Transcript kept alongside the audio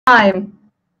Time.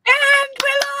 And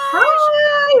we're live!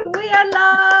 Hi, we are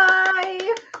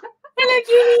live. Hello,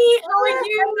 Yullee. How are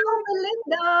you? Hello,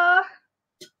 Belinda.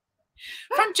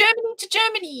 From Germany to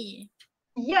Germany.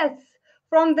 Yes,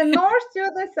 from the north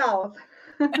to the south.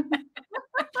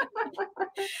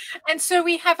 And so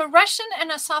we have a Russian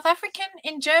and a South African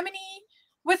in Germany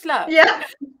with love. Yeah.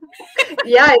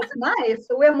 Yeah, it's nice.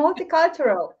 We're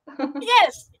multicultural.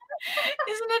 Yes.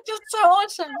 Isn't it just so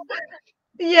awesome?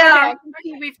 Yeah.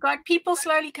 Okay, we've got people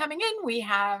slowly coming in. We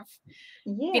have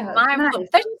been Yeah, live nice. for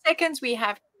 30 seconds. We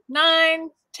have 9,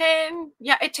 10.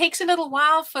 Yeah, it takes a little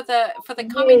while for the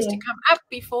comments to come up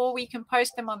before we can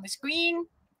post them on the screen.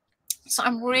 So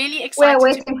I'm really excited. We're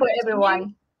waiting for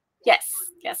everyone. Yes,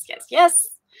 yes, yes, yes.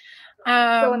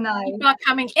 So nice. People are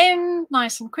coming in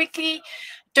nice and quickly.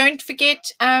 Don't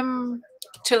forget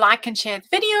to like and share the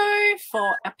video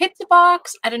for a pizza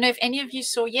box. I don't know if any of you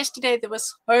saw yesterday, there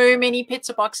was so many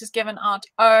pizza boxes given out.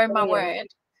 Oh my word.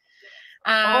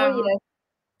 Oh yes.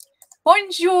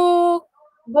 Bonjour.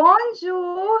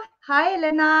 Bonjour. Hi,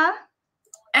 Elena.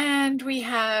 And we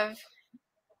have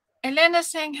Elena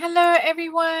saying hello,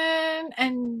 everyone.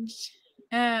 And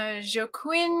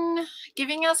Joaquin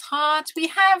giving us hearts. We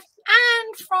have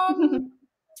Anne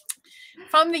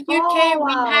from the UK. Oh, wow.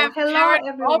 We have Hello,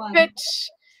 everyone. Robert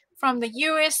from the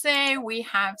USA. We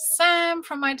have Sam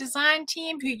from my design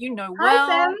team, who you know well.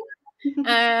 Hi,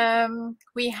 Sam.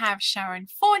 We have Sharon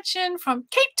Fortune from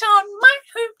Cape Town, my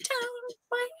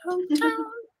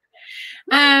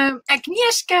hometown.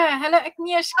 Agnieszka. Hello,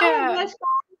 Agnieszka. Hi, Agnieszka.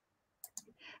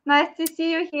 Nice to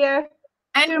see you here.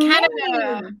 And Germany.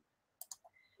 Canada.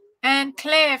 And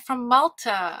Claire from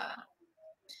Malta.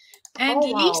 And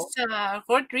Lisa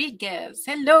Rodriguez.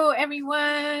 Hello,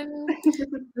 everyone.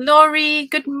 Lori,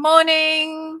 good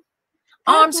morning.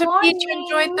 I'm so pleased you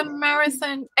enjoyed the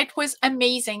marathon. It was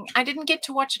amazing. I didn't get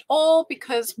to watch it all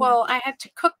because, well, I had to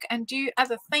cook and do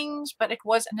other things, but it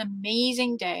was an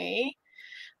amazing day.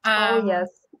 Oh, yes,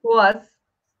 it was.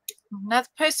 Another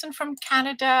person from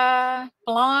Canada.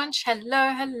 Blanche,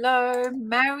 hello.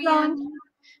 Marion,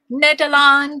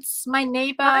 Netherlands, my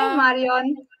neighbor. Hi,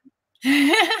 Marion.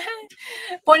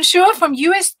 Bonjour from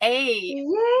USA.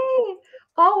 Yay!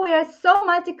 Oh, we are so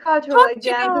multicultural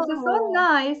again. This is so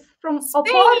nice. From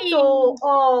Oporto.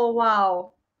 Oh,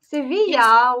 wow. Sevilla.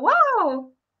 Yes.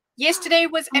 Wow. Yesterday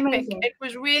was epic. It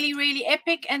was really, really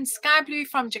epic. And Sky Blue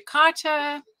from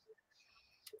Jakarta.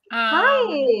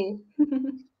 Hi.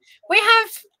 We have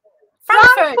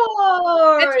Frankfurt.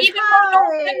 That's even more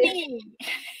north than me.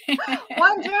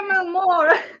 One German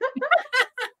more.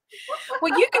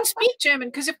 Well, you can speak German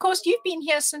because, of course, you've been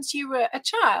here since you were a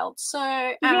child. So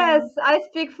yes, I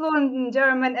speak fluent in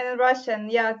German and Russian.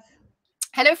 Yes.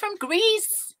 Hello from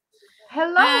Greece.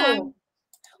 Hello.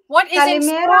 What is in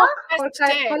store or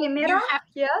today? Kalimera?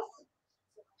 Yes.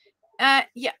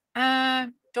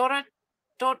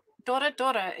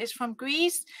 Dora is from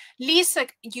Greece. Lisa,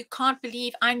 you can't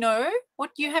believe I know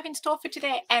what you have in store for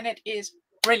today, and it is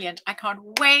brilliant. I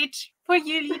can't wait for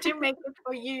Yullee to make it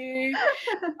for you.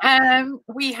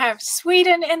 We have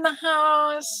Sweden in the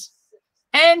house.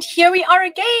 And here we are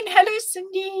again. Hello,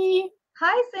 Cindy.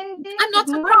 Hi, Cindy. I'm not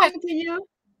surprised. To you.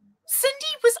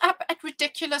 Cindy was up at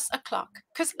ridiculous o'clock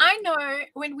because I know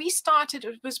when we started,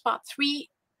 it was about 2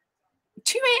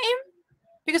 a.m.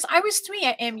 because I was 3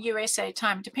 a.m. USA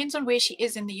time. Depends on where she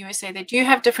is in the USA. They do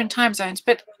have different time zones,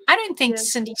 but I don't think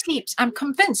Cindy sleeps. I'm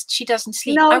convinced she doesn't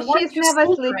sleep. No, she's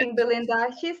never sleeping, Belinda.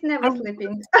 She's never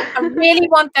sleeping. I really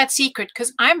want that secret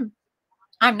because I'm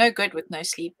no good with no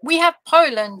sleep. We have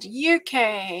Poland,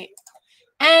 UK,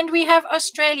 and we have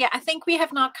Australia. I think we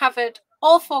have now covered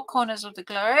all 4 corners of the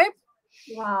globe.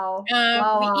 Wow.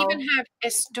 We even have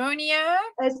Estonia.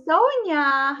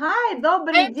 Estonia. Hi,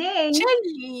 dobry dzień.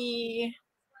 Chile.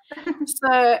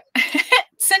 So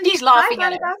Cindy's laughing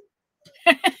at it.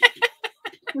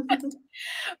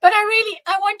 But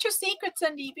I want your secret,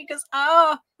 Cindy, because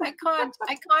I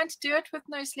can't do it with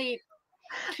no sleep.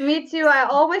 Me too. I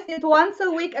always need once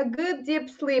a week a good deep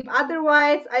sleep.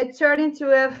 Otherwise, I turn into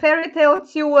a fairy tale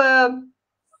to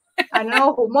I don't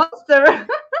know who, monster.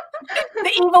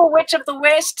 The evil witch of the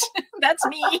West. That's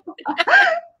me.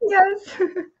 Yes.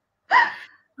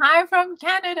 Hi from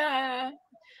Canada.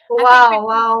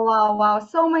 Wow.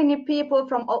 So many people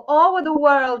from all over the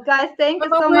world. Guys, thank you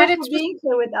so much for being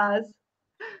here with us.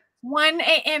 1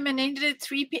 a.m. and ended at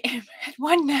 3 p.m. Had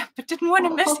one nap, but didn't want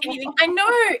to miss anything. I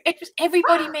know. It was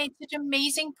everybody made such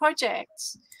amazing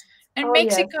projects. And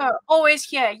Mexico, always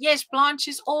here. Yes, Blanche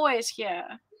is always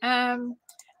here. Ireland.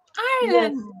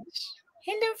 Yes.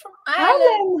 Hello from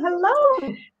Ireland. Hello.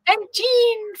 And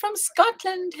Jean from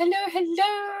Scotland. Hello.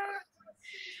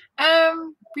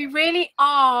 We really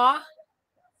are.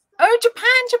 Oh,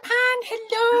 Japan,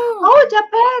 hello. Oh,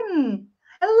 Japan.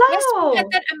 Yes, we had Hello.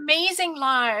 that amazing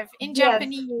live in Yes,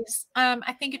 Japanese.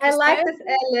 I think it I was like this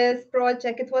Thursday. Alice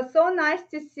project. It was so nice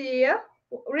to see.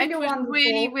 Really It was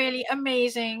really, wonderful. really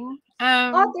amazing.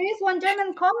 Oh, there is one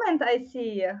German comment I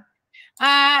see.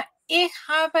 Ich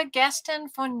habe gestern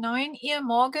von 9 Uhr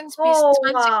morgens bis Oh,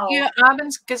 20 wow. Uhr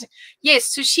abends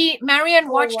Yes, so Marion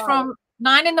Oh, watched wow. from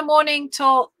 9 in the morning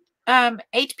till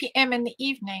 8 p.m. in the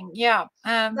evening. Yeah.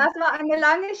 Das war eine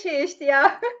lange Schicht,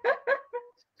 ja.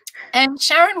 And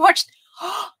Sharon watched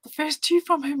the first two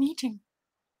from her meeting.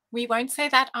 We won't say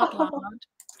that out loud.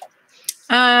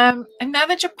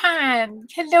 Another Japan.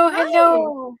 Hello,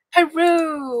 hello.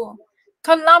 Peru,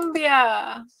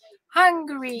 Colombia,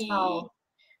 Hungary. Wow.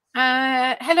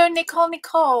 Hello,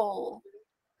 Nicole.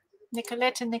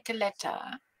 Nicoletta.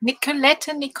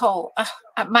 Nicole.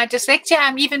 My dyslexia,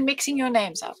 I'm even mixing your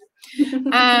names up.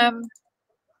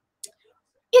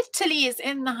 Italy is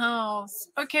in the house.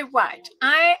 Okay, right.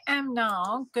 I am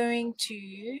now going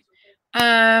to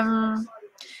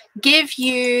give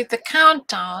you the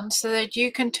countdown so that you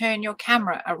can turn your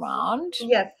camera around.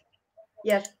 Yes.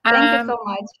 Yes. Thank you so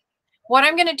much. What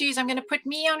I'm going to do is I'm going to put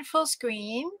me on full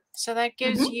screen. So that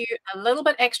gives you a little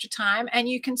bit extra time. And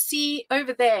you can see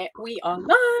over there, we are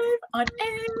live on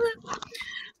air.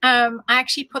 I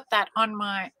actually put that on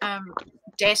my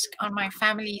desk, on my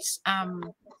family's,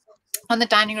 on the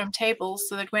dining room table,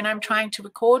 so that when I'm trying to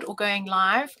record or going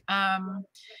live,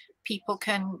 people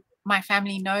can, my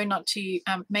family, know not to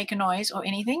make a noise or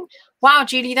anything. Wow,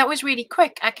 Julie, that was really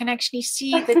quick. I can actually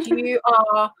see that you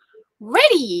are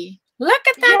ready. Look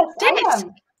at that desk.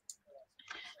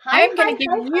 I'm going to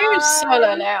give you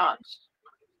solo layout.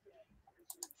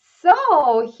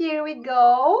 So here we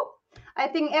go. I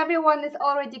think everyone is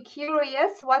already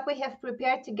curious what we have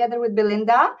prepared together with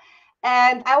Belinda.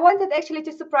 And I wanted actually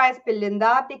to surprise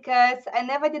Belinda because I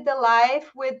never did a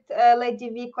live with Lady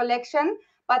V collection,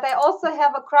 but I also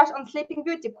have a crush on Sleeping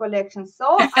Beauty collection.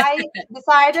 So I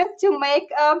decided to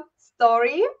make a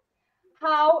story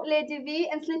how Lady V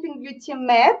and Sleeping Beauty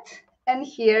met. And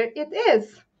here it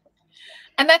is.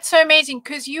 And that's so amazing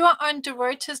because you are on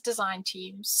Dorota's design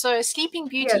team. So Sleeping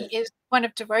Beauty is one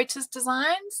of Dorota's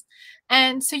designs.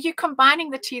 And so you're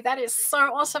combining the two. That is so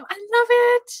awesome. I love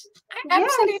it. I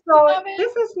absolutely love it.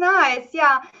 This is nice.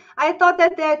 Yeah. I thought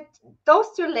that those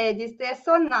two ladies, they're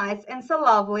so nice and so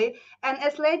lovely. And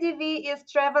as Lady V is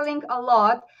traveling a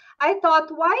lot, I thought,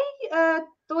 why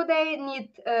do they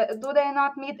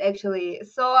not meet actually?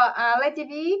 So Lady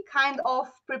V kind of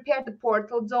prepared the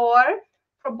portal door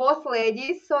for both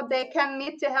ladies so they can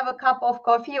meet to have a cup of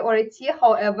coffee or a tea,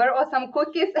 however, or some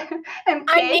cookies and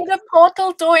cakes. I need a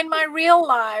portal door in my real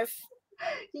life.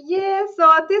 Yeah,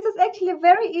 so this is actually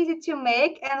very easy to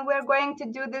make, and we're going to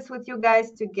do this with you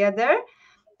guys together.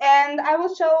 And I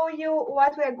will show you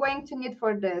what we're going to need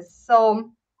for this. So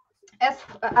as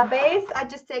a base, I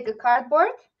just take a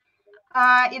cardboard.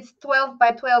 It's 12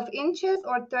 by 12 inches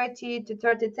or 30 to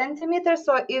 30 centimeters,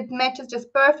 so it matches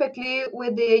just perfectly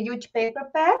with the huge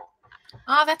paper pad.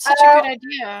 Oh, that's such a good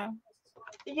idea.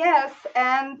 Yes,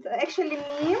 and actually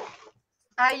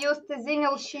I used the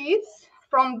single sheets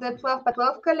from the 12 by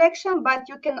 12 collection, but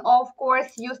you can of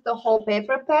course use the whole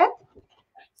paper pad.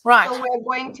 Right. So we're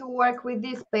going to work with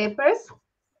these papers.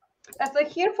 So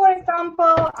here, for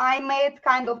example, I made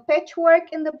kind of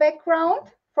patchwork in the background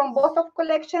from both of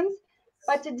collections.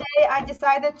 But today I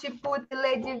decided to put the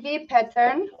Lady V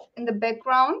pattern in the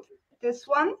background, this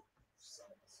one.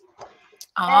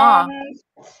 Ah. And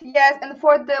yes, and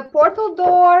for the portal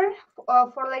door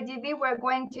for Lady V, we're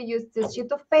going to use this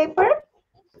sheet of paper.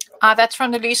 That's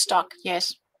from the loose stock,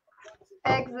 yes.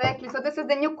 Exactly. So this is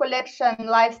the new collection,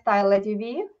 Lifestyle Lady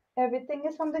V. Everything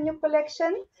is from the new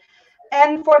collection.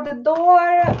 And for the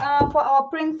door for our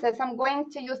princess, I'm going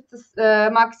to use this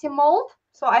maxi mold.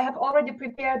 So I have already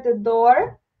prepared the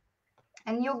door.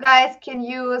 And you guys can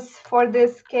use, for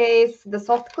this case, the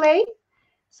soft clay.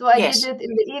 So I did it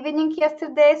in the evening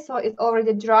yesterday, so it's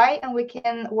already dry and we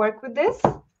can work with this.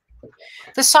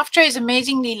 The soft clay is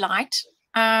amazingly light.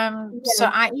 So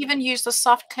I even use the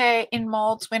soft clay in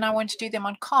molds when I want to do them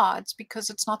on cards because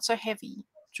it's not so heavy.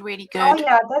 It's really good. Oh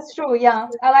yeah, that's true. Yeah,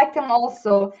 I like them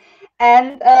also.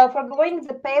 And for gluing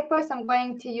the papers, I'm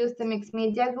going to use the mixed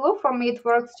media glue. For me, it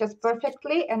works just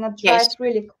perfectly and it dries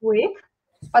really quick.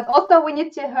 But also we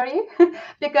need to hurry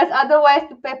because otherwise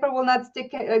the paper will not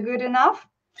stick good enough.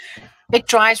 It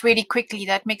dries really quickly,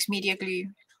 that mixed media glue.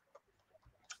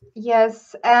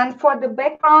 Yes, and for the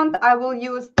background, I will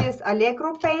use this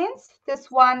Allegro paints.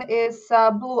 This one is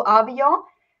Blue Avio,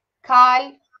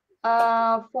 Cal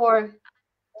for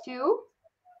 2.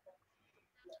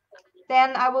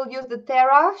 Then I will use the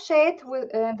Terra shade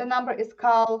with the number is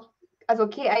called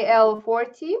KIL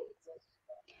 40.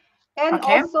 And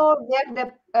also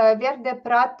Verde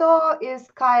Prato is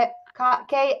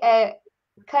KAL,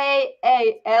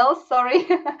 sorry,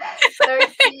 39.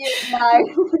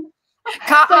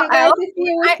 Sorry guys, if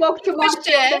you spoke too much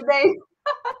yesterday.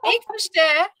 Ik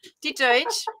verstehe die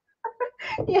Deutsch.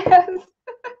 Yes.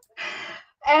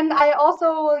 And I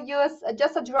also will use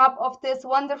just a drop of this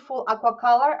wonderful aqua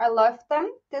color. I love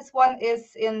them. This one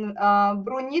is in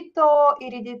Brunito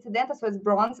Iridescente, so it's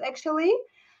bronze actually.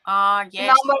 Yes. The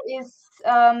number is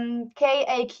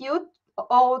KAQ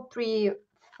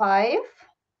 035.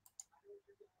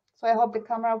 So I hope the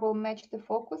camera will match the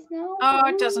focus now. Oh,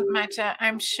 it doesn't matter.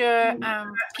 I'm sure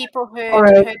people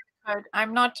heard the code.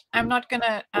 I'm not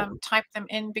gonna type them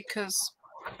in because,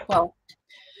 well.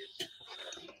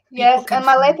 Yes, and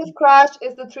my latest crush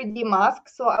is the 3D mask.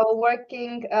 So I will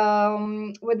working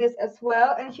with this as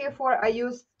well. And herefore I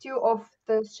used 2 of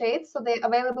the shades. So they're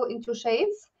available in 2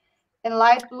 shades, in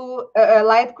light blue,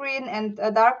 light green, and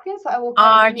dark green. So I will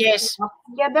yes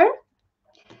together.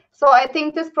 So I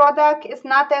think this product is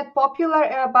not that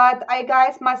popular, but I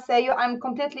guys must say I'm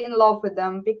completely in love with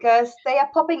them because they are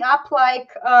popping up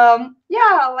like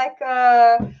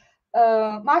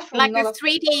mushroom,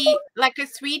 like a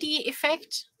 3D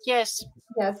effect. Yes.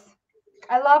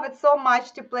 I love it so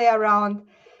much to play around.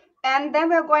 And then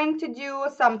we're going to do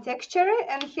some texture,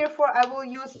 and herefore I will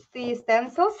use the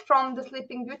stencils from the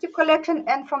Sleeping Beauty collection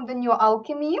and from the new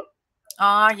Alchemy.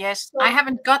 Yes. So,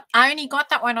 I only got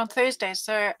that one on Thursday,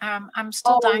 so I'm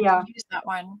still dying to use that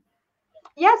one.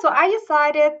 Yeah, so I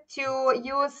decided to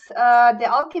use the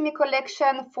Alchemy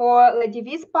collection for Lady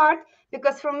V's part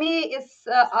because for me it's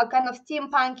a kind of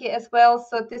steampunky as well.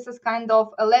 So this is kind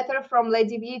of a letter from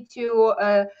Lady V to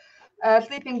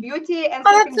Sleeping Beauty, and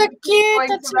Sleeping that's so Beauty cute. is going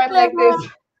that's to so read like this.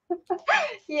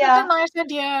 Yeah, that's a nice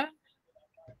idea.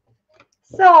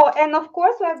 So, and of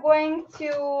course, we're going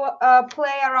to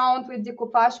play around with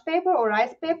decoupage paper or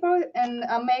rice paper and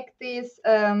make this,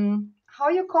 how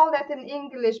you call that in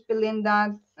English,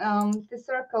 Belinda? The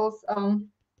circles.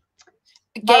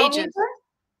 Gauges.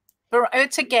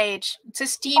 It's a gauge. It's a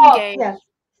steam gauge. Yes.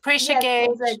 Pressure gauge.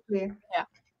 Exactly. Yeah.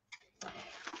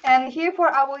 And herefore,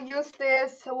 I will use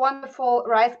this wonderful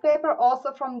rice paper,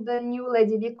 also from the new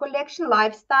Lady V collection,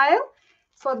 Lifestyle.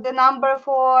 So the number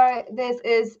for this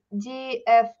is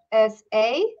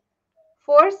GFSA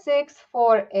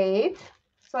 4648.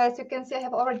 So as you can see, I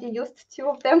have already used 2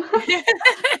 of them.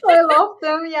 So I love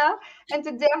them, yeah. And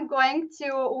today I'm going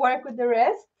to work with the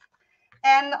rest.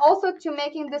 And also to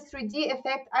making this 3D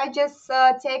effect, I just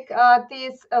take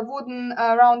these wooden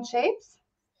round shapes.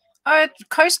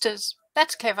 Coasters.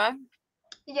 That's clever.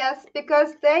 Yes,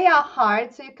 because they are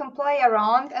hard, so you can play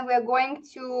around, and we're going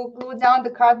to glue down the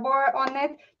cardboard on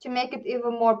it to make it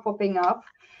even more popping up.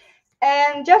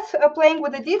 And just playing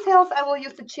with the details, I will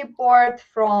use the chipboard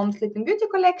from Sleeping Beauty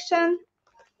collection.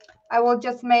 I will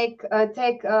just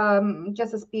take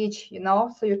just a speech,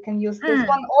 so you can use this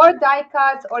one, or die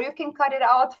cuts, or you can cut it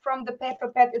out from the paper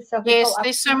pad itself. Yes,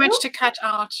 there's so much to cut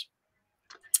out.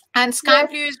 And Sky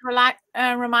Blue is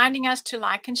reminding us to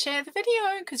like and share the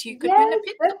video because you could win a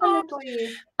pizza box.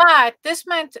 But this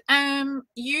month,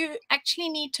 you actually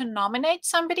need to nominate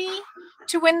somebody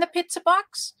to win the pizza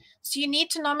box. So you need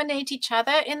to nominate each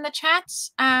other in the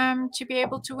chats to be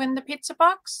able to win the pizza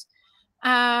box.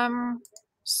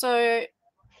 So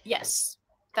yes,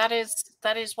 that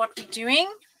is what we're doing.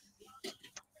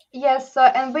 Yes,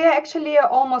 and we are actually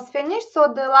almost finished. So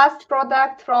the last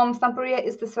product from Stamperia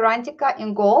is the Serantica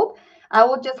in gold. I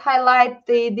will just highlight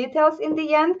the details in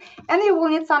the end, and you will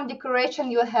need some decoration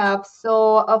you have.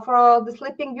 So for the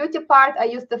Sleeping Beauty part, I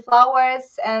use the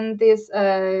flowers and these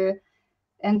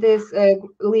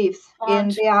leaves.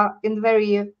 And they are in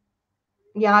very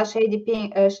shady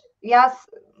pink.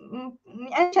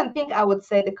 Ancient pink, I would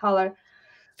say the color.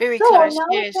 Very close. Now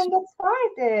yes. we can get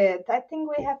started. I think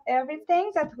we have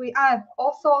everything that we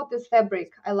also this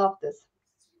fabric. I love this.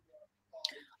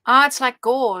 It's like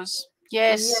gauze.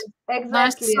 Yes.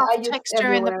 Exactly. Nice soft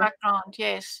texture in the background.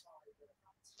 Yes.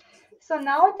 So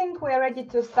now I think we're ready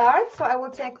to start. So I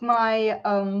will take my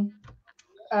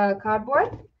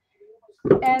cardboard.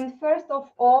 And first of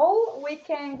all, we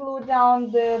can glue down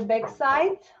the back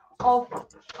side of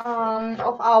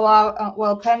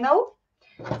our panel.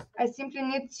 I simply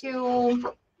need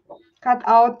to cut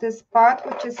out this part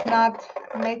which is not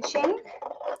matching.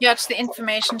 Yeah, it's the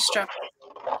information strip.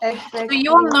 Exactly. So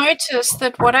you will notice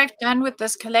that what I've done with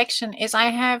this collection is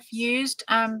I have used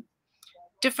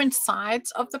different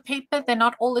sides of the paper. They're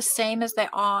not all the same as they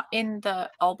are in the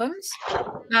albums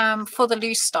for the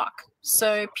loose stock.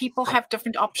 So people have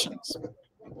different options.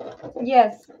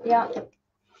 Yes, yeah.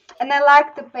 And I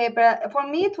like the paper. For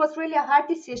me, it was really a hard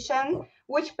decision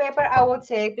which paper I would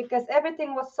take because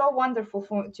everything was so wonderful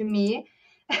to me.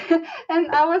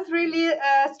 And I was really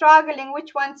struggling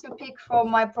which one to pick for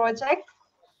my project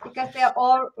because they are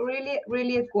all really,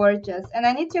 really gorgeous. And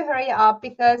I need to hurry up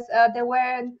because there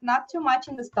were not too much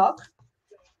in the stock.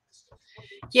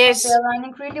 Yes. So they're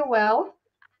running really well.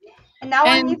 And now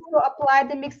I need to apply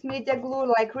the mixed media glue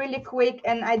like really quick,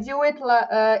 and I do it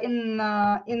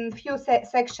in few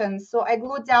sections. So I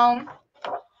glue down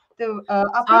the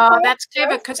upper part. That's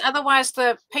clever because otherwise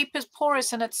the paper's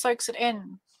porous and it soaks it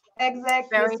in. Exactly.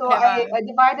 Very So clever. I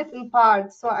divide it in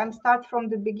parts. So I'm start from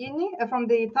the beginning, from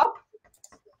the top,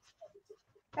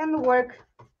 and work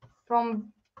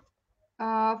from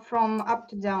up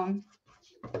to down.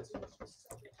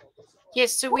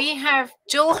 Yes, so we have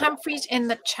Jill Humphreys in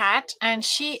the chat, and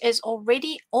she is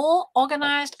already all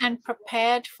organized and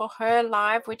prepared for her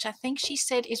live, which I think she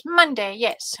said is Monday.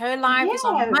 Yes, her live is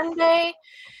on Monday,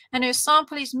 and her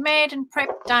sample is made and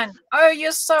prepped done. Oh,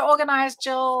 you're so organized,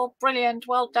 Jill. Brilliant.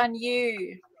 Well done,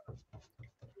 you.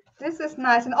 This is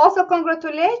nice. And also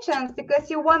congratulations because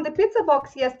you won the pizza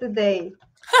box yesterday.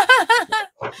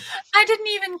 I didn't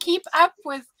even keep up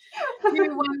with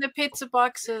who won the pizza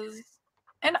boxes.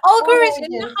 And Olga is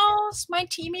in the house. My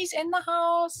teamie's in the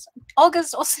house.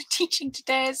 Olga's also teaching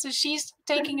today, so she's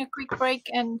taking a quick break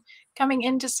and coming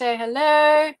in to say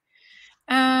hello.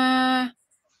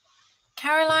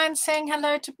 Caroline's saying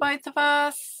hello to both of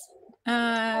us.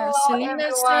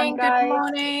 Selena's saying good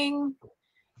morning.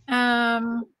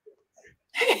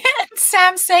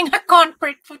 Sam's saying I can't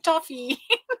prep for toffee.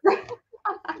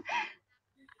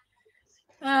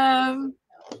 Hello.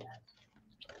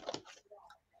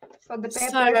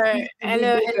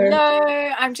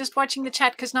 I'm just watching the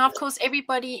chat because now, of course,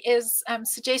 everybody is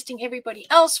suggesting everybody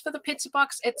else for the pizza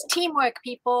box. It's teamwork,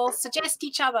 people. Suggest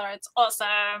each other. It's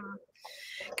awesome.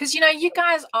 Because, you know, you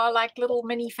guys are like little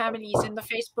mini families in the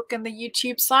Facebook and the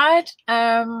YouTube side.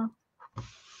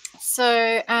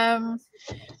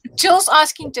 Jill's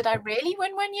asking, did I really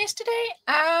win one yesterday?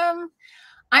 I'm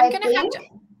going to have to...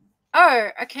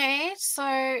 Oh, okay.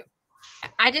 So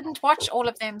I didn't watch all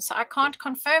of them, so I can't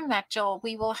confirm that, Jill.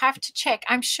 We will have to check.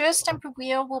 I'm sure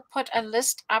Stamperia will put a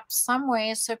list up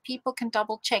somewhere so people can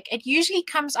double check. It usually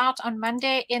comes out on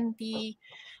Monday in the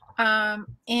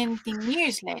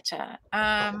newsletter.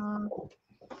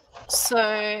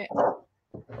 So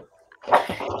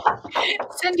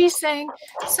Cindy's saying,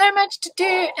 so much to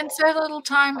do and so little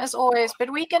time as always,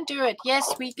 but we can do it.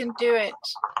 Yes, we can do it.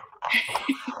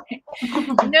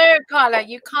 No, Carla,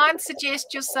 you can't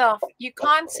suggest yourself. You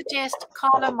can't suggest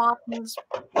Carla Martins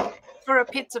for a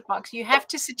pizza box. You have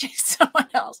to suggest someone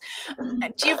else.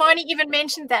 Giovanni even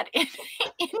mentioned that in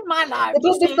my live. It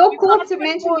would be so cool to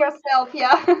mention yourself,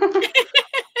 yeah.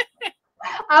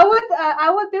 I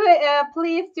would be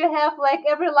pleased to have like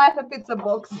every live a pizza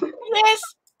box. Yes,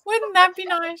 wouldn't that be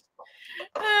nice?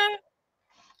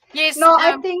 Yes. No,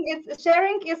 I think it's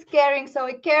sharing is caring, so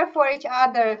we care for each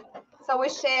other, so we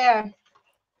share.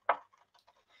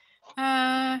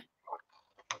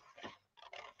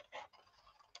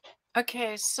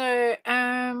 Okay, so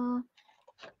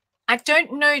I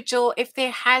don't know, Jill, if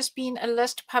there has been a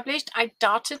list published. I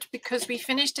doubt it because we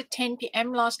finished at 10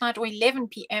 p.m. last night, or 11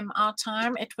 p.m. our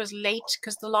time. It was late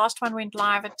because the last one went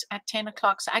live at 10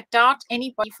 o'clock. So I doubt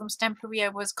anybody from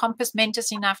Stamperia was compass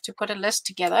mentis enough to put a list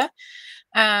together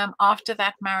after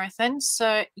that marathon.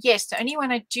 So yes, the only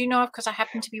one I do know of, because I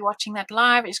happen to be watching that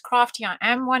live, is Crafty I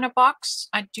Am won a box.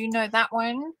 I do know that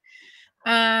one.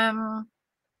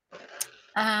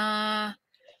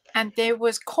 And there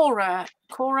was Cora.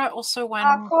 Cora also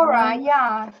won. Cora,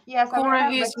 yeah. Yes, Cora,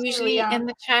 who's usually in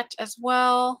the chat as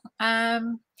well.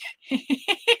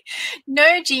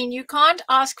 No, Jean, you can't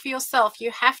ask for yourself.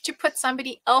 You have to put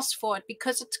somebody else for it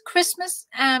because it's Christmas.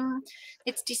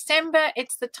 It's December.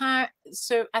 It's the time.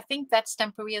 So I think that's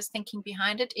Stamperia's thinking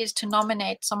behind it, is to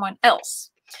nominate someone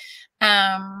else.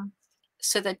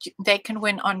 So that they can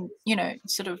win on, you know,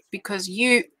 sort of because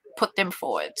you put them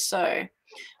forward. So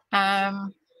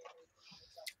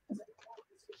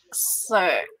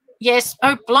yes.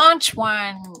 Oh, Blanche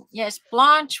won. Yes,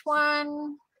 Blanche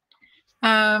won.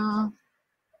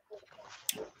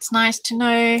 It's nice to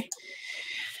know.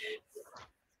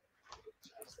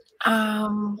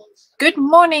 Good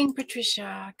morning,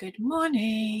 Patricia. Good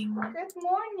morning. Good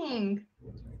morning.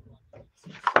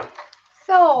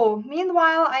 So,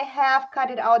 meanwhile, I have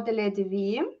cut it out the Lady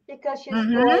V because she's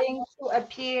going to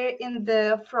appear in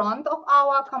the front of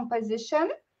our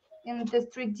composition in this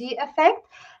 3D effect.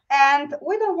 And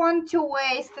we don't want to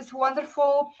waste this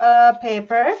wonderful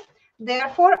paper.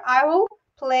 Therefore, I will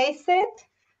place it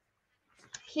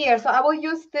here. So I will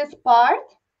use this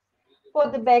part for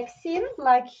the back scene,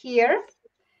 like here.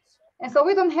 And so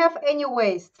we don't have any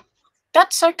waste.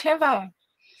 That's so clever.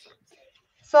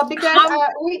 So because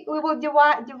we will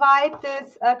divide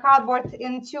this cardboard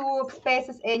into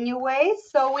spaces anyway,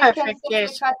 so we can simply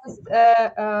cut this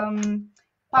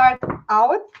part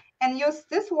out and use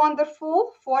this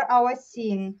wonderful for our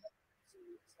scene.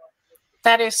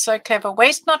 That is so clever.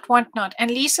 Waste not, want not.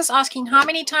 And Lisa's asking, how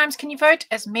many times can you vote?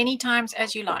 As many times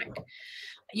as you like.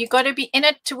 You got to be in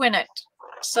it to win it.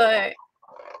 So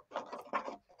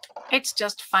it's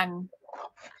just fun.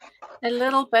 A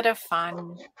little bit of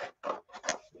fun.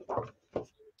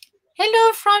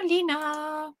 Hello, Frau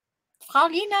Lina. Frau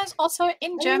Lina is also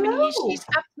in Germany. She's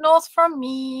up north from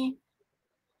me.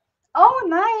 Oh,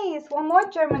 nice. One more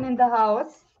German in the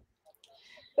house.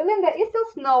 Belinda, is still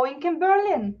snowing in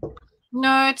Berlin?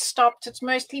 No, it's stopped. It's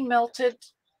mostly melted.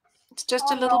 It's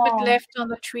just a little bit left on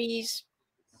the trees.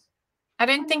 I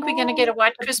don't think we're going to get a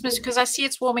white Christmas because I see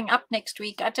it's warming up next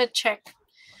week. I did check.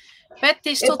 But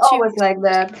there's still it's always like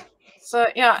that. So,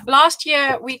 yeah, last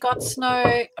year we got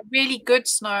snow, really good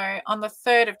snow, on the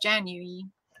 3rd of January.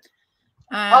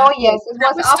 Oh, yes, it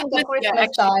was after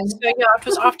Christmas time. So, yeah, it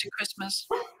was after Christmas.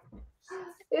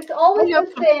 It's always the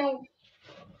same.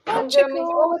 In Germany, it's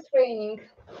always raining.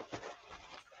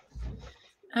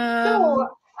 So,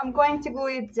 I'm going to glue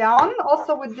it down,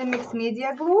 also with the mixed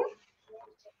media glue,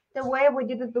 the way we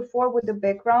did it before with the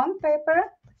background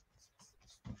paper.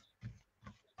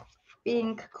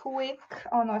 Being quick.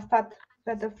 Oh no, I start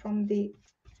better from the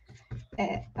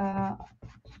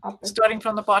upper. Starting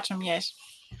from the bottom, yes.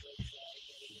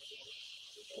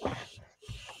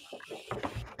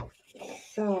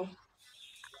 So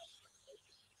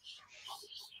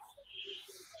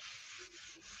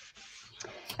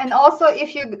and also,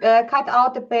 if you cut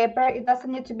out the paper, it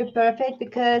doesn't need to be perfect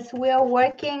because we are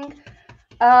working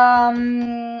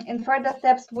in further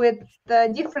steps with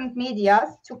the different medias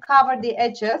to cover the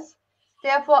edges.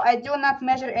 Therefore, I do not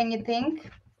measure anything.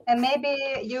 And maybe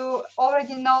you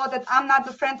already know that I'm not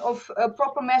a friend of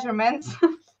proper measurements.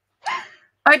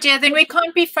 Oh dear, then we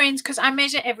can't be friends because I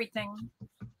measure everything.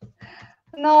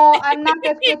 No, I'm not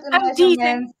that good in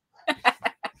measurements.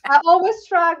 I'm always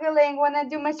struggling when I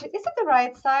do measure. Is it the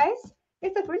right size?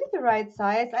 Is it really the right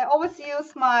size? I always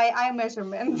use my eye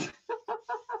measurement.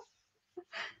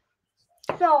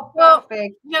 So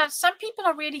perfect. Yeah, some people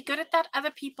are really good at that.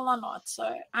 Other people are not.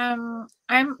 So I'm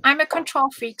a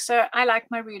control freak. So I like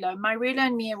my ruler. My ruler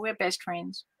and me, we're best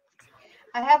friends.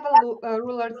 I have a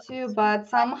ruler too, but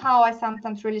somehow I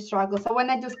sometimes really struggle. So when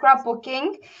I do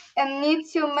scrapbooking and need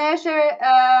to measure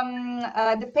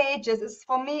the pages,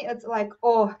 for me it's like,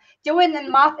 oh, doing a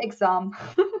math exam.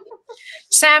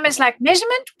 Sam is like,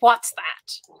 measurement? What's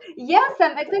that? Yes,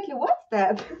 Sam, exactly. What's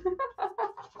that?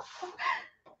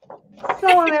 So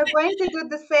we're going to do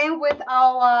the same with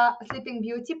our Sleeping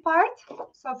Beauty part.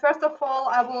 So first of all,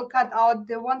 I will cut out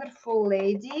the wonderful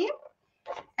lady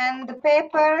and the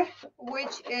paper,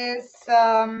 which is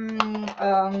I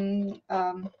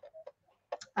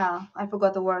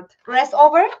forgot the word.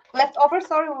 Leftover.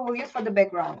 Sorry, we will use for the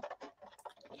background.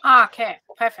 Okay,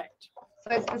 perfect.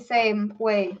 So it's the same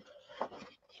way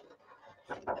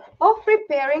of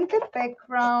preparing the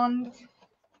background.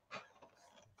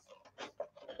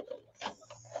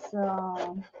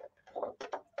 So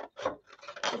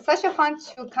it's such a fun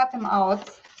to cut them out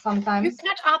sometimes. You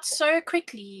cut out so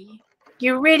quickly.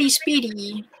 You're really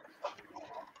speedy.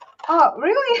 Oh,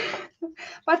 really?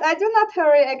 But I do not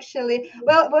hurry, actually.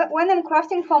 Well, when I'm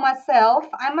crafting for myself,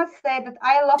 I must say that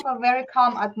I love a very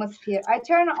calm atmosphere. I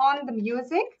turn on the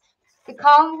music, the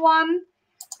calm one.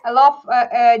 I love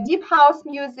deep house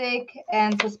music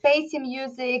and the spacey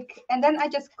music, and then I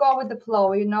just go with the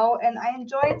flow, you know, and I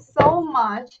enjoy it so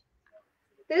much.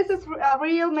 This is a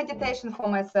real meditation for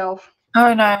myself.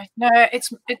 Oh no,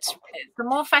 it's the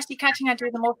more fussy cutting I do,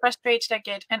 the more frustrated I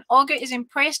get. And Olga is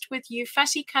impressed with you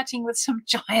fussy cutting with some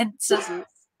giant scissors.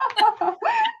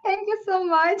 Thank you so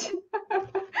much.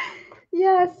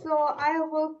 Yeah, so I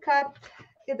will cut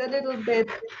it a little bit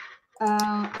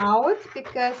out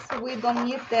because we don't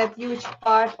need that huge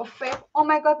part of it. Oh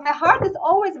my god, my heart is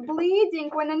always bleeding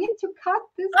when I need to cut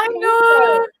this. I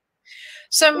know.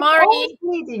 So it's Mari, always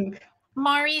bleeding.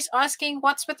 Mari's asking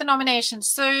what's with the nominations.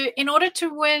 So in order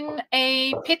to win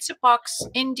a pizza box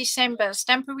in December,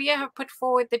 Stamperia have put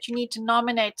forward that you need to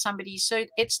nominate somebody. So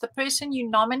it's the person you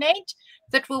nominate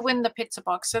that will win the pizza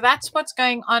box. So that's what's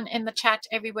going on in the chat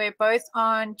everywhere, both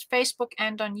on Facebook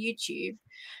and on YouTube.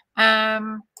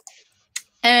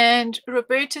 And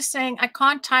Roberta's saying, I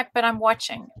can't type, but I'm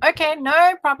watching. Okay,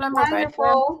 no problem,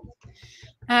 Wonderful.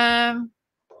 Roberta.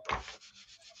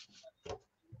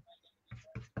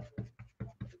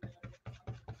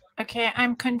 Okay,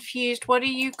 I'm confused. What are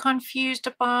you confused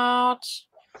about?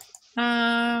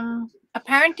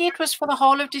 Apparently it was for the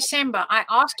whole of December. I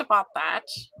asked about that.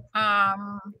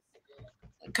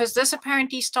 Because this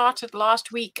apparently started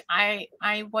last week. I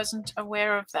wasn't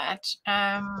aware of that.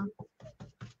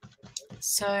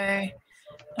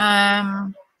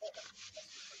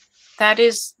 That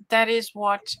is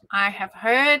what I have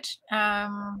heard.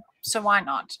 So why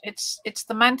not? It's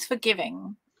the month for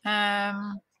giving.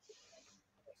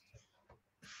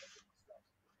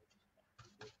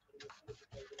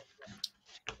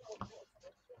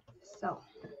 So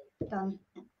done.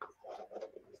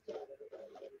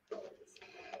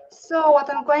 So what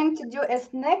I'm going to do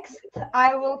is next,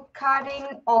 I will cutting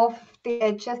off the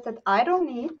edges that I don't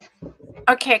need.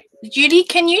 Okay, Yullee,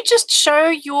 can you just show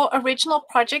your original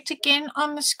project again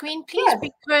on the screen, please? Yes,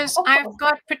 because I've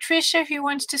got Patricia who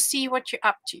wants to see what you're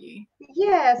up to.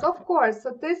 Yes, of course.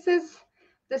 So this is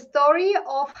the story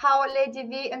of how Lady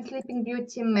V and Sleeping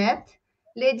Beauty met.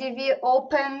 Lady V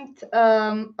opened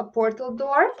a portal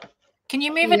door. Can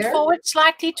you move it forward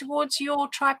slightly towards your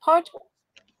tripod?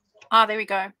 Ah, there we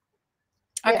go.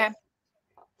 Okay. Yes.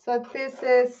 So this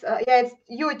is, yeah, it's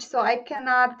huge, so I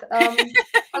cannot,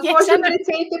 unfortunately,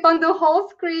 take it on the whole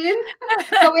screen.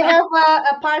 So we have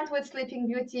a part with Sleeping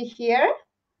Beauty here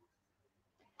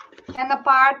and a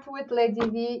part with Lady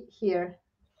V here.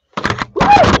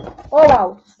 Oh,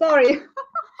 wow, sorry.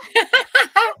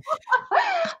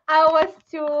 I was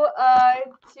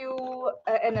too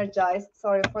energized.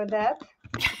 Sorry for that.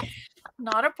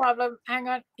 Not a problem. Hang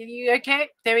on. Are you okay?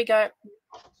 There we go.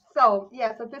 So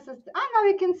yeah, so this is. Now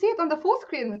you can see it on the full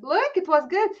screen. Look, it was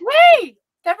good. Wait,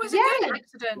 that was a good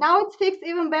accident. Now it's fixed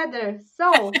even better.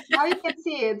 So now you can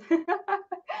see it.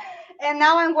 And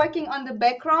now I'm working on the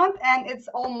background, and it's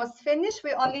almost finished.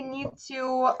 We only need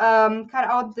to cut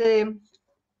out the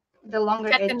longer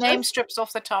edges. Get the name strips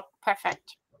off the top.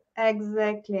 Perfect.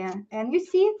 Exactly. And you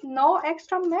see, no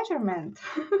extra measurement.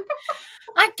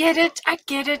 I get it. I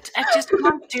just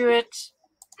can't do it.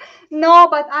 No,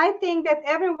 but I think that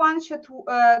everyone should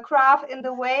craft in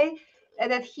the way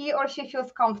that he or she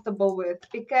feels comfortable with,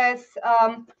 because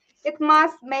it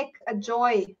must make a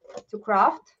joy to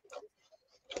craft.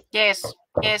 Yes. So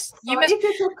you must, if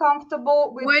you feel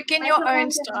comfortable with, work in your own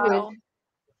style.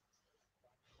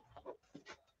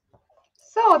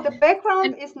 So the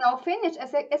background is now finished.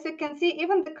 As you can see,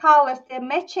 even the colors, they're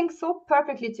matching so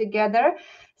perfectly together.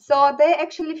 So they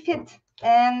actually fit.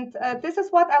 And this is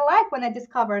what I like when I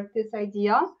discovered this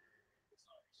idea.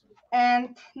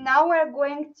 And now we're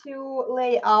going to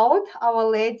lay out our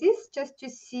ladies just to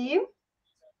see.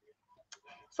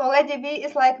 So Lady V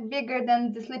is like bigger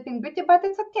than the Sleeping Beauty, but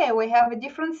it's okay. We have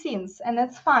different scenes and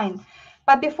that's fine.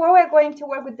 But before we're going to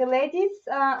work with the ladies,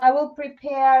 I will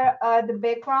prepare the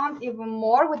background even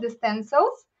more with the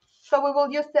stencils. So we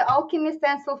will use the Alchemy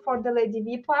stencil for the Lady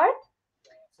V part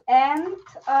and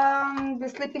the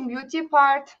Sleeping Beauty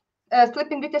part,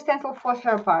 Sleeping Beauty stencil for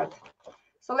her part.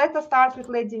 So let us start with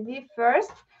Lady V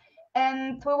first.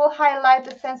 And we will highlight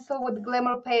the stencil with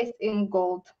Glamour Paste in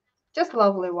gold. Just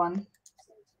lovely one.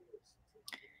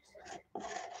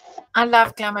 I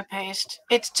love Glamour Paste.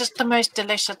 It's just the most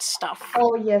delicious stuff.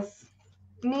 Oh, yes.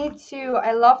 Me too.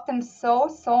 I love them so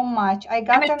much. I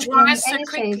got them in any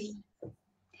shades.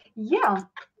 Yeah.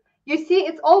 You see,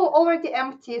 it's all already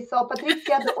empty. So,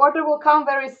 Patricia, the order will come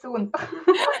very soon.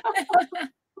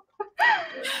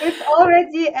 It's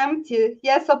already empty.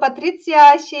 Yeah, so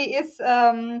Patricia, she is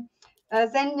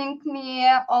sending me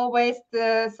always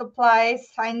the supplies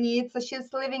I need. So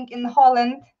she's living in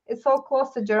Holland. It's so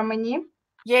close to Germany.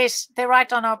 Yes, they're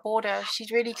right on our border.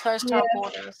 She's really close to our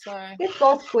border. So it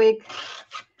goes quick.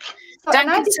 So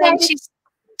Duncan's saying she's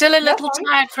still a little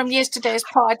tired from yesterday's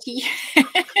party.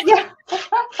 Yeah.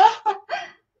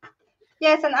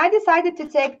 Yes, and I decided to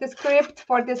take the script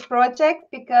for this project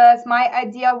because my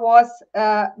idea was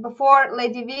before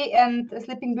Lady V and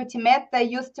Sleeping Beauty met, they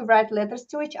used to write letters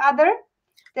to each other.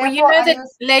 Well, you know that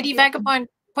Lady Vagabond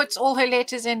puts all her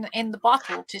letters in the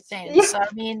bottle to send. Yeah. So, I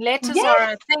mean, letters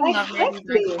are a thing of Lady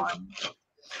Vagabond.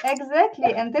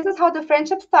 Exactly, and this is how the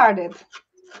friendship started.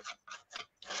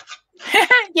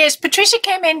 Yes, Patricia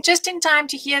came in just in time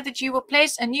to hear that you will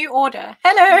place a new order.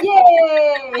 Hello.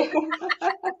 Yay!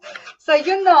 So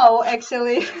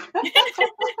actually.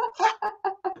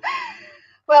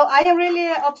 Well, I am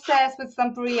really obsessed with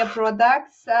Stamperia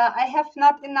products. I have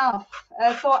not enough,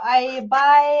 so I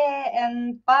buy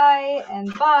and buy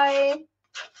and buy.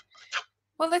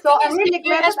 Well, the So thing I'm is, really if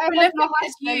you're glad as that I have no prolific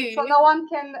as husband, so you, no one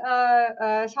can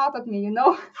shout at me. Why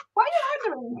are you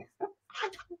ordering?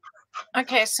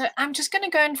 okay, so I'm just going to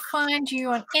go and find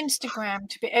you on Instagram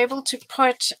to be able to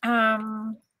put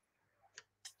your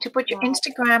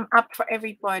Instagram up for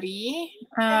everybody.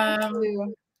 Thank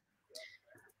you.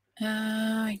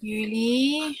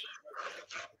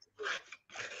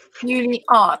 Yullee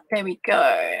Art. There we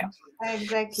go.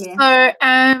 Exactly. So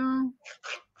I'm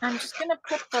just going to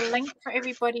put the link for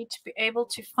everybody to be able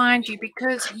to find you,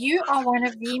 because you are one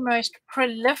of the most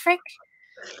prolific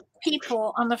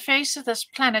people on the face of this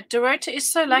planet. Dorota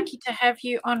is so lucky to have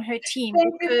you on her team.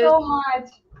 Thank you so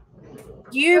much.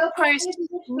 You Well, post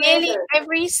nearly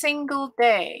every single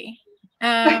day.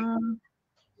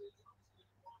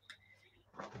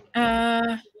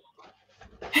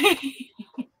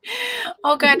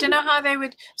 Olga, I don't know how they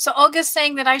would. So Olga's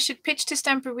saying that I should pitch to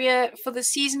Stamperia for the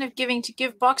season of giving to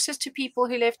give boxes to people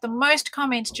who left the most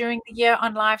comments during the year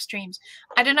on live streams.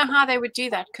 I don't know how they would do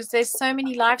that, because there's so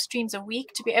many live streams a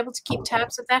week. To be able to keep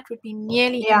tabs of that would be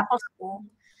nearly impossible.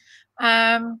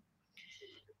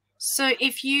 So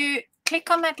if you click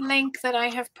on that link that I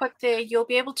have put there, you'll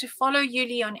be able to follow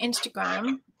Yullee on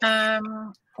Instagram,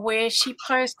 where she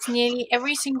posts nearly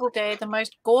every single day the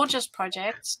most gorgeous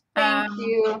projects. Thank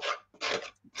you.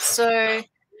 So,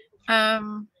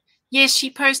 yes, she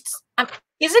posts.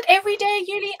 Is it every day,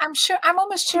 Yullee? I'm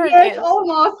almost sure it is. Yes,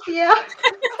 almost, yeah.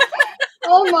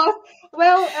 Almost.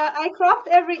 Well, I craft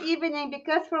every evening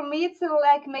because for me it's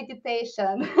like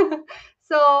meditation.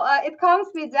 So it calms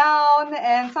me down,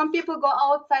 and some people go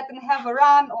outside and have a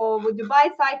run or would do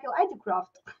bicycle. I do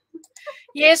craft.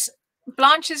 Yes,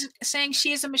 Blanche is saying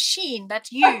she is a machine.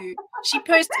 That's you. She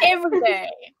posts every day.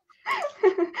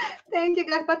 Thank you,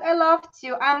 guys. But I love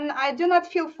to, and I do not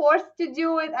feel forced to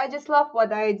do it. I just love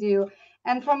what I do.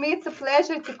 And for me, it's a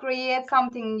pleasure to create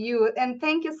something new. And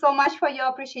thank you so much for your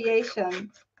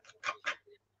appreciation.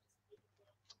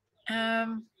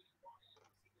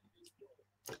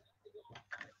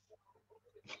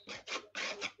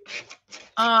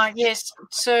 Yes.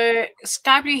 So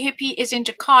Sky Blue Hippie is in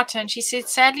Jakarta, and she said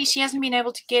sadly she hasn't been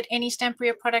able to get any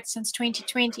Stamperia products since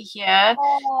 2020 here.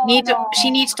 She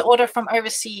needs to order from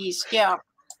overseas. Yeah.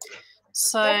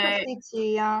 So That's a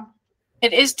pity, yeah.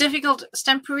 It is difficult.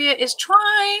 Stamperia is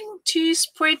trying to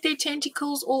spread their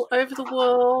tentacles all over the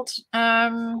world.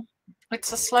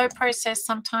 It's a slow process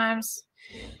sometimes.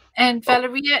 And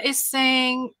Valeria is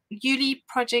saying Yullee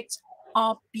projects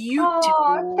are beautiful.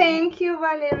 Oh, thank you,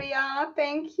 Valeria.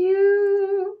 Thank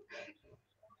you.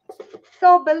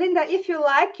 So, Belinda, if you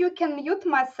like, you can mute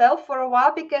myself for a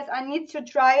while because I need to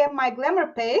try my glamour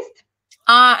paste.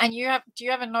 And do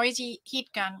you have a noisy heat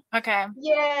gun? Okay.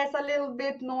 Yes, a little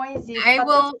bit noisy. I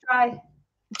will let's try.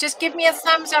 Just give me a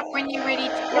thumbs up when you're ready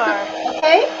to go.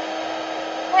 Okay.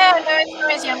 Yeah, no, it's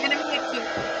noisy. I'm gonna mute you.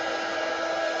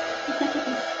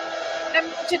 I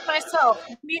muted myself.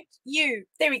 Mute you.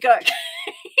 There we go.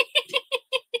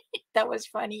 That was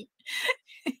funny.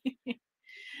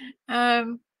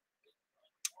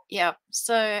 Yeah.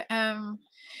 So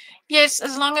yes,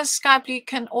 as long as Sky Blue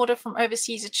can order from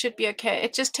overseas, it should be okay.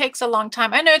 It just takes a long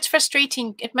time. I know it's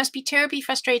frustrating. It must be terribly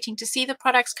frustrating to see the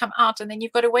products come out and then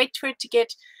you've got to wait for it to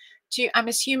get to, I'm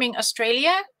assuming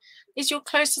Australia is your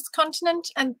closest continent,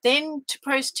 and then to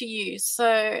post to you.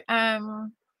 So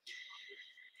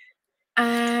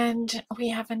and we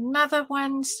have another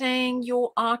one saying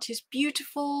your art is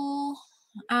beautiful.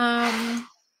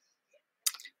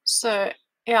 So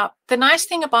yeah, the nice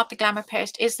thing about the glamour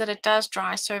paste is that it does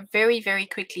dry so very, very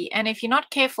quickly. And if you're not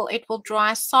careful, it will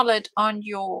dry solid on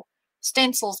your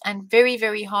stencils and very,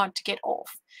 very hard to get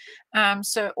off.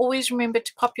 So always remember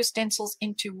to pop your stencils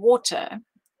into water.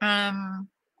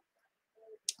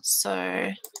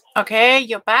 So, okay,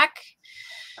 you're back.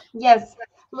 Yes,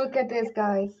 look at this,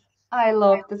 guys. I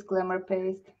love this glamour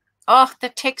paste. Oh, the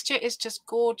texture is just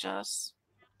gorgeous.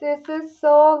 This is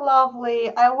so lovely.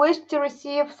 I wish to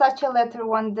receive such a letter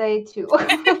one day too. But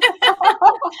it's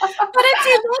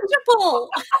illegible.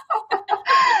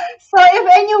 So if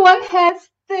anyone has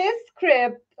this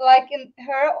script like in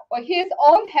her or his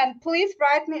own hand, please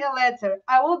write me a letter.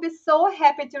 I will be so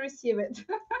happy to receive it.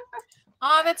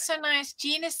 Oh, that's so nice.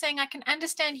 Jean is saying, I can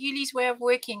understand Yulee's way of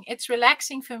working. It's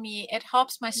relaxing for me. It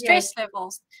helps my stress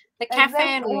levels. The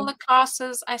cafe and all the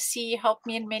classes I see help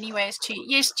me in many ways too.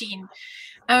 Yes, Jean.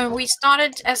 We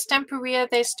started as Stamperia.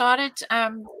 They started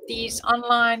these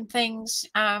online things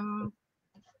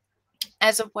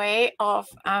as a way of,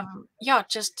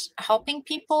 just helping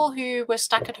people who were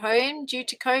stuck at home due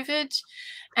to COVID.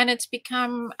 And it's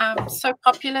become so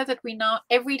popular that we now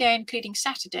every day, including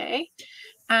Saturday.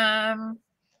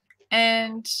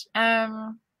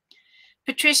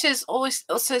 Patricia's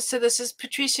also, so this is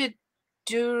Patricia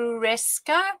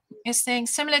Dureska is saying,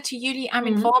 similar to Yullee, I'm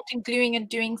involved in gluing and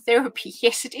doing therapy.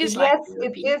 Yes, it is like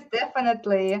therapy. It is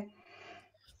definitely.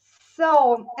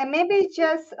 So, and maybe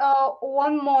just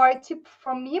one more tip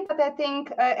from me, but I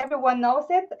think everyone knows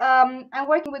it. I'm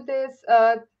working with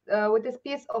this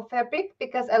piece of fabric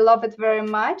because I love it very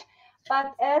much.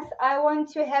 But as I want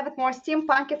to have it more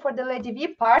steampunky for the Lady V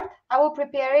part, I will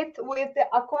prepare it with the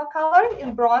aqua color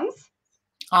in bronze.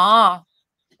 Ah.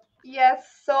 Yes,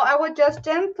 so I will just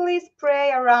gently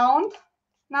spray around,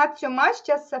 not too much,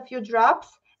 just a few drops,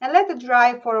 and let it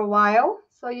dry for a while.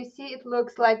 So you see it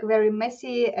looks like very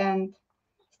messy and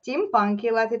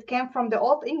steampunky, like it came from the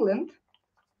old England.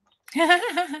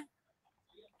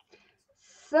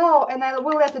 So, and I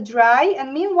will let it dry.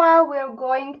 And meanwhile, we're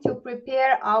going to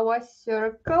prepare our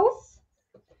circles,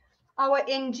 our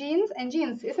engines,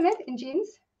 isn't it?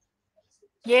 Engines?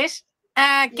 Yes.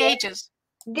 Gauges.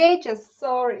 Gauges,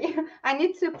 sorry. I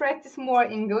need to practice more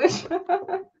English.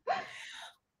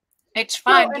 It's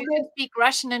fine. You can speak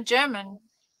Russian and German.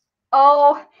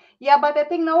 Oh, yeah, but I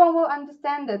think no one will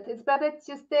understand it. It's better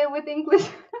to stay with English.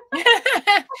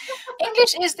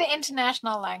 English is the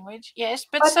international language, yes,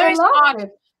 but so I is love art.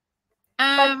 it.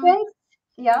 But thanks.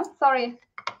 Yeah, sorry.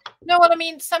 No, well, I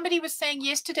mean, somebody was saying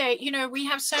yesterday, we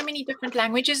have so many different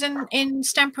languages in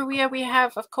Stamperia. We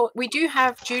have, of course, we do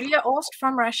have Julia Orst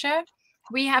from Russia.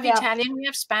 We have Italian, we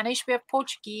have Spanish, we have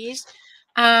Portuguese.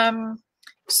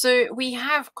 So we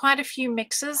have quite a few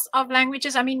mixes of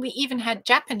languages. I mean, we even had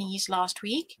Japanese last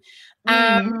week.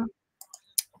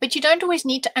 But you don't always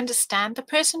need to understand the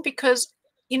person because,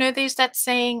 there's that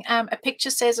saying, a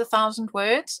picture says 1,000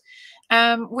 words.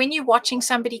 When you're watching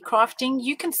somebody crafting,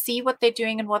 you can see what they're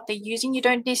doing and what they're using. You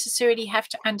don't necessarily have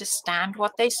to understand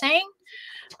what they're saying.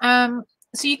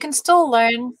 So you can still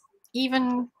learn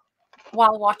even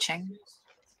while watching.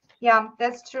 Yeah,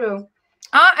 that's true.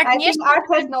 Agnieszka, I think art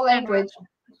has no language.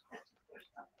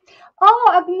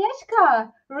 Oh,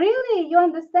 Agnieszka, really? You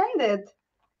understand it?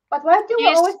 But why do we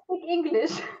always speak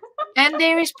English? And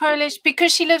there is Polish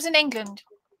because she lives in England.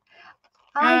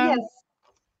 Yes.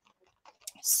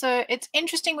 So it's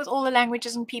interesting with all the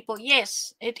languages and people.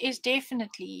 Yes, it is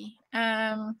definitely.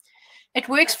 It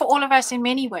works for all of us in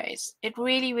many ways. It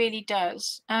really, really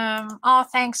does.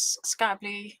 Thanks, Sky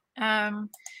Blue.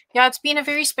 It's been a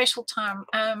very special time.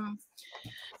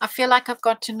 I feel like I've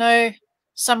got to know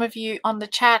some of you on the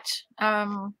chat.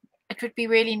 It would be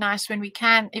really nice when we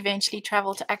can eventually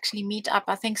travel to actually meet up.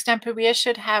 I think Stamperia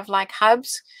should have like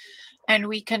hubs and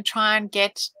we can try and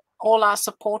get all our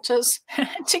supporters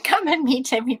to come and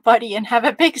meet everybody and have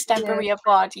a big Stamperia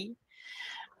party.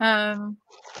 Yes,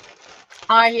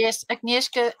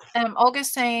 Agnieszka,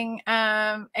 Olga's saying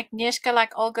Agnieszka,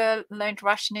 like Olga, learned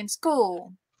Russian in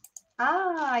school.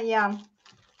 Yeah.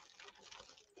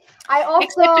 I also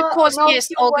Except, of course, yes,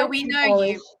 Olga, we know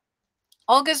Polish. you.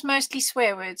 Olga's mostly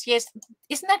swear words. Yes.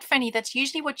 Isn't that funny? That's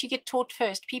usually what you get taught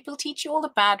first. People teach you all the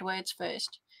bad words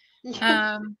first. This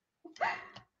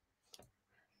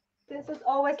is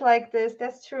always like this.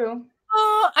 That's true.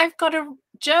 Oh, I've got a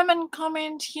German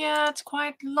comment here. It's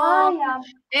quite long.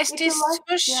 Es ist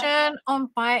so schön,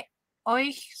 bei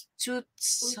euch zu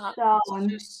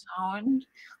schauen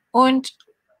und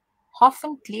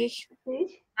hoffentlich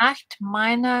nach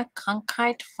meiner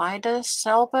Krankheit weiter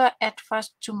selber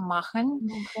etwas zu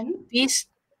machen. Bis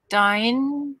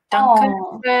dahin, danke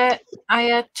für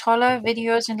eure tolle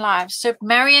Videos and lives. So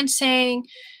Marion saying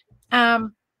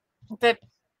that,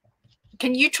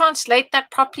 can you translate that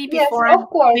properly before I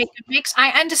make a mix?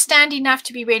 I understand enough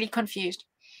to be really confused.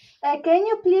 Can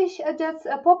you please just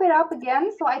pop it up again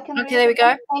so I can read there we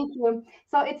go. Thank you.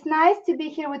 So it's nice to be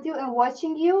here with you and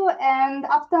watching you. And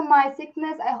after my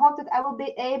sickness, I hope that I will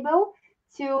be able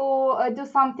to do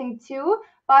something too.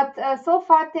 But so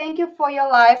far, thank you for your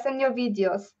lives and your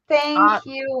videos. Thank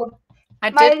you.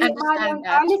 I did understand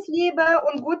that. Alles Liebe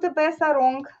und gute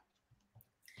Besserung.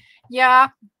 Yeah.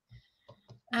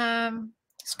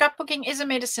 Scrapbooking is a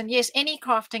medicine. Yes, any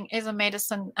crafting is a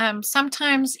medicine.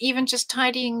 Sometimes even just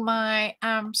tidying my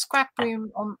scrap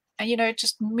room, or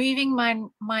just moving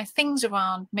my things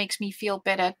around makes me feel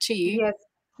better too. Yes,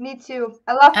 me too.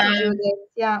 I love to do this.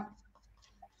 Yeah.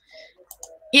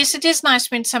 Yes, it is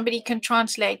nice when somebody can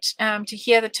translate to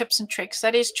hear the tips and tricks.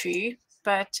 That is true.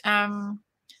 But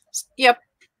yep,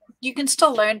 you can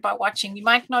still learn by watching. You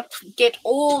might not get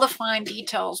all the fine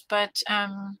details, but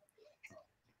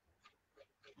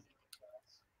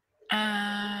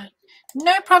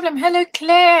no problem. Hello,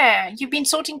 Claire. You've been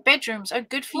sorting bedrooms. Oh,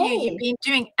 good for you. You've been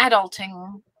doing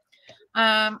adulting.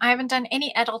 I haven't done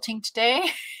any adulting today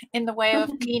in the way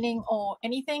of cleaning or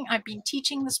anything. I've been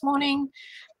teaching this morning,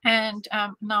 and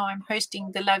now I'm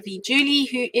hosting the lovely Yullee,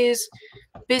 who is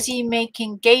busy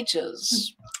making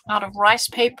gauges out of rice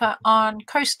paper on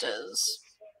coasters.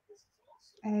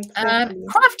 Exactly.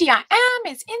 Crafty I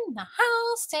Am is in the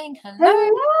house saying hello.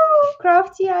 Hello,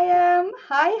 Crafty I Am.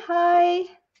 Hi.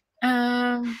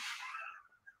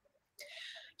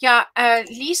 Yeah,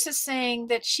 Lisa's saying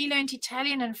that she learned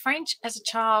Italian and French as a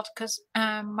child because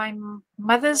my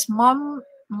mother's mom,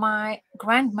 my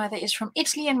grandmother, is from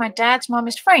Italy and my dad's mom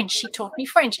is French. She taught me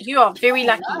French. You are very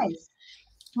lucky. Nice.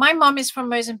 My mom is from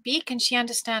Mozambique and she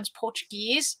understands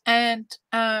Portuguese, and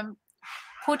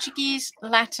Portuguese,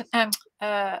 Latin,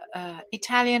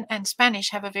 Italian, and Spanish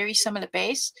have a very similar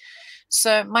base.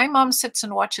 So my mom sits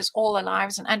and watches all the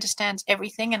lives and understands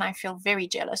everything, and I feel very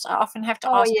jealous. I often have to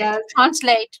ask her to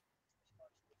translate.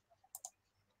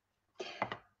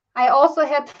 I also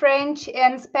had French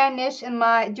and Spanish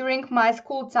during my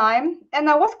school time, and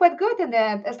I was quite good in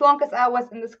that as long as I was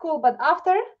in the school. But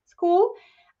after school,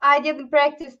 I didn't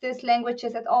practice these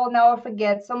languages at all. Now I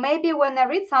forget. So maybe when I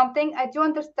read something, I do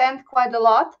understand quite a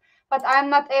lot, but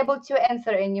I'm not able to answer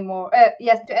anymore.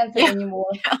 Anymore.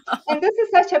 And this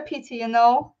is such a pity, you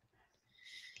know.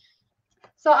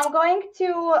 So I'm going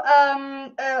to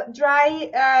dry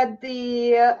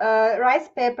the rice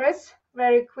papers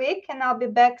very quick, and I'll be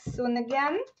back soon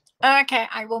again. Okay,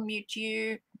 I will mute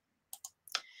you.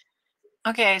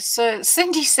 Okay, so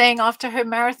Cindy's saying after her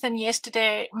marathon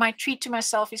yesterday, my treat to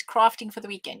myself is crafting for the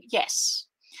weekend. Yes.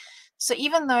 So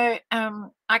even though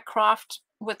I craft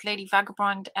with Lady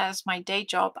Vagabond as my day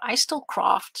job, I still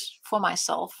craft for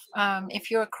myself. If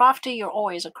you're a crafter, you're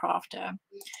always a crafter.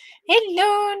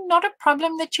 Hello, not a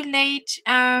problem that you're late.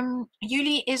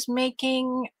 Yullee is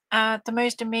making the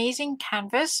most amazing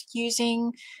canvas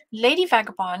using Lady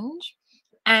Vagabond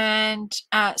and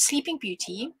Sleeping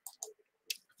Beauty,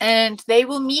 and they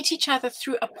will meet each other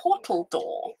through a portal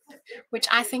door, which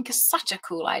I think is such a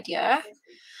cool idea.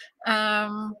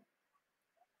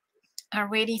 I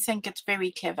really think it's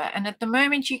very clever. And at the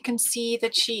moment you can see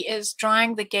that she is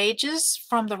drying the gauges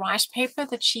from the rice paper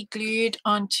that she glued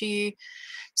onto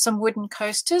some wooden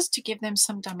coasters to give them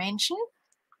some dimension.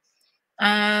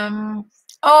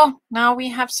 Oh, now we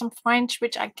have some French,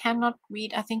 which I cannot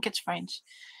read. I think it's French.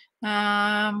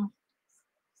 From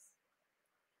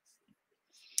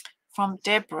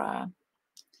Deborah.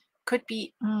 Could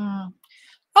be...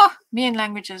 Oh, me and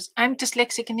languages. I'm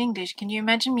dyslexic in English. Can you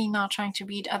imagine me now trying to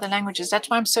read other languages? That's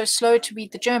why I'm so slow to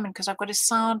read the German, because I've got to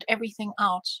sound everything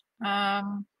out.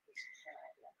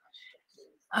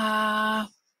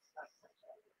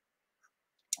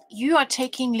 You are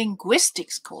taking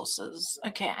linguistics courses.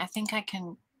 Okay, I think I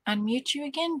can unmute you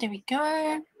again. There we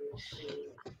go.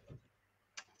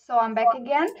 So I'm back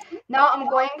again. Now I'm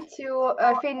going to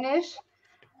finish.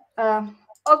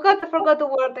 Oh God, I forgot the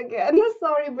word again.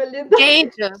 Sorry, Belinda.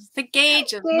 Gauges. The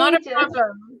gauges. Not a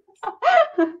problem.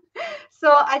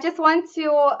 So I just want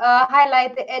to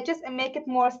highlight the edges and make it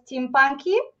more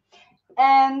steampunky.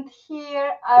 And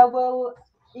here I will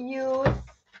use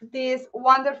this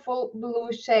wonderful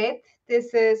blue shade.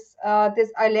 This is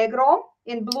this Allegro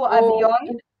in Blue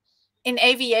Avion. In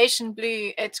aviation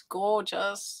blue, it's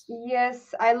gorgeous.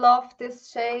 Yes, I love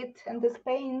this shade and this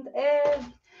paint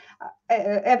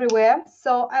everywhere.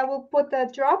 So I will put a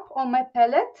drop on my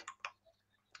palette,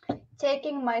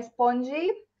 taking my spongy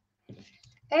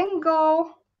and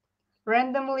go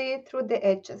randomly through the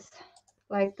edges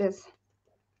like this.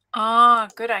 Ah,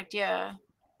 good idea.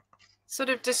 Sort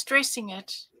of distressing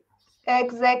it.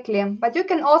 Exactly. But you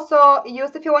can also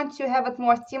use, if you want to have it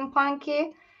more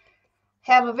steampunky,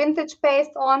 have a vintage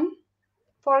paste on,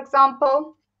 for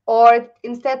example, or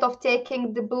instead of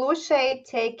taking the blue shade,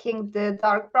 taking the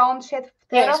dark brown shade.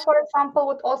 Terra, for example,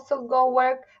 would also go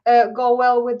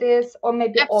well with this, or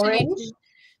maybe absolutely. Orange.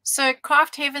 So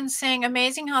Craft Heaven's saying,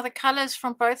 amazing how the colors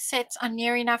from both sets are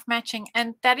near enough matching.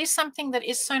 And that is something that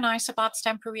is so nice about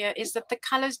Stamperia, is that the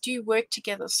colors do work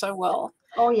together so well.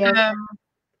 Oh, yes.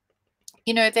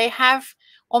 You know, they have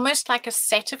almost like a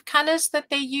set of colors that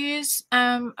they use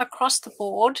across the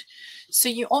board. So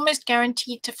you're almost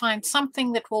guaranteed to find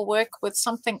something that will work with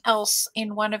something else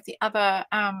in one of the other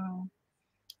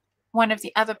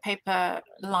paper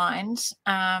lines.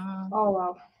 Oh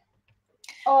wow!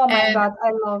 Oh my God,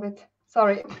 I love it.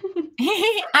 Sorry.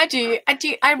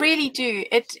 I really do.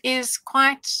 It is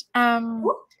quite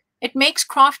it makes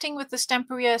crafting with the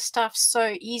Stamperia stuff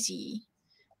so easy.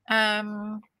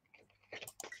 And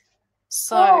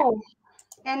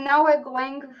now we're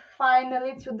going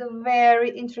finally to the very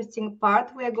interesting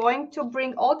part. We are going to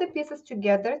bring all the pieces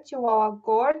together to our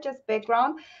gorgeous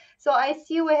background. So I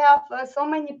see we have so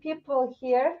many people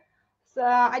here. So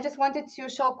I just wanted to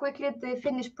show quickly the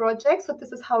finished project. So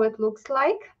this is how it looks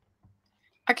like.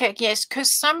 Okay, yes,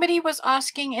 because somebody was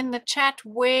asking in the chat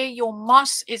where your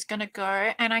moss is going to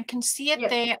go, and I can see it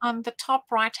there on the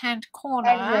top right-hand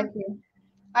corner. Exactly.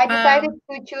 I decided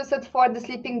to choose it for the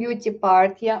Sleeping Beauty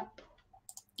part, yeah.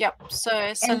 Yep,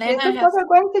 so Selena and this is what we're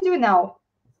going to do now.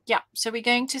 Yeah, so we're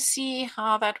going to see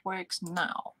how that works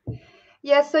now.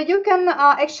 Yeah, so you can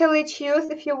actually choose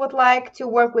if you would like to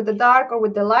work with the dark or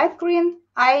with the light green.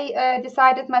 I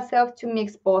decided myself to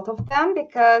mix both of them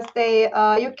because they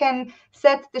you can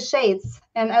set the shades,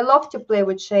 and I love to play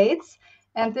with shades,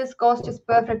 and this goes just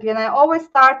perfectly. And I always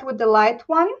start with the light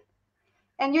one,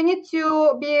 and you need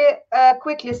to be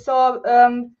quickly. So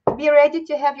be ready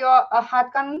to have your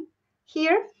hot gun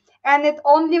here, and it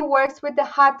only works with the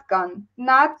hot gun,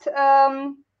 not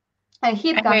a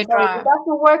heat gun. Sorry, it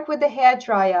doesn't work with the hair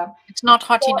dryer. It's not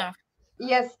hot enough.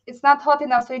 Yes, it's not hot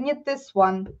enough, so you need this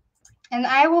one. And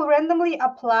I will randomly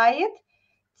apply it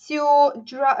to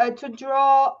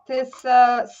draw this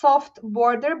soft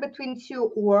border between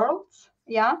two worlds.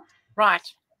 Yeah. Right.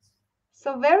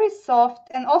 So very soft.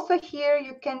 And also here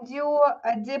you can do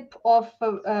a dip of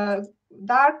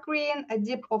dark green, a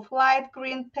dip of light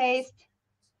green paste.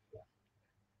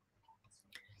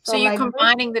 So you're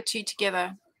combining the two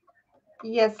together?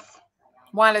 Yes.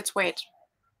 While it's wet?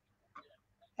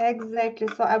 Exactly.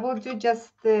 So I will do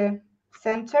just the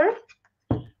center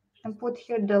and put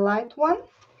here the light one.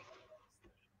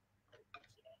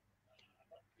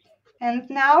 And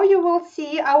now you will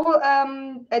see, I will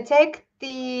take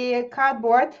the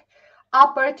cardboard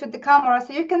upper to the camera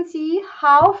so you can see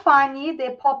how funny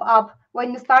they pop up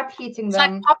when you start heating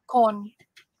them. It's like popcorn.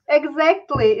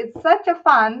 Exactly. It's such a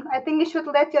fun. I think you should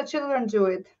let your children do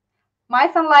it. My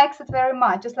son likes it very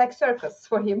much. It's like circus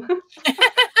for him.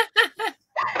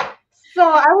 So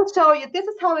I will show you. This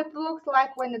is how it looks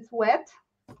like when it's wet.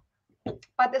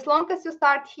 But as long as you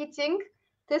start heating,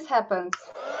 this happens.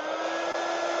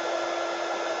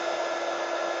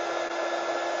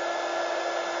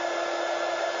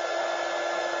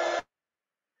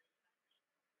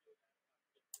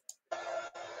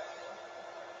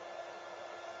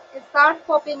 It starts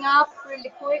popping up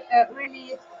really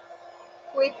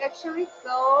quick actually.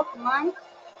 So come on.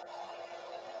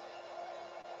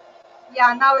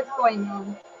 Yeah, now it's going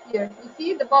on. Here, you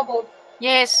see the bubbles?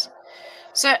 Yes.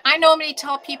 So I normally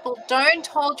tell people, don't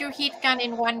hold your heat gun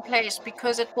in one place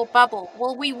because it will bubble.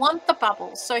 Well, we want the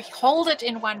bubbles, so hold it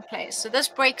in one place. So this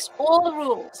breaks all the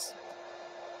rules.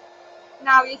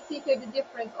 Now you see the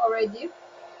difference already.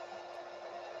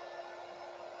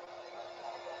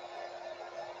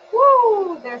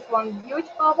 Woo! There's one huge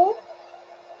bubble.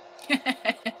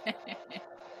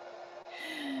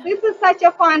 This is such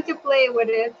a fun to play with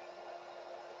it.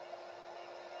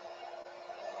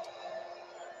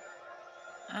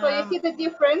 So you see the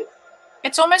difference?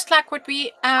 It's almost like what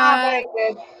we very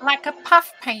good. Like a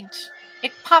puff paint.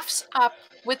 It puffs up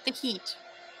with the heat.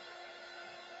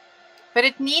 But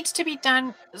it needs to be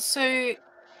done so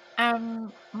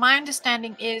my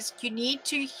understanding is you need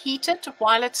to heat it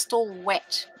while it's still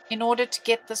wet in order to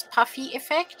get this puffy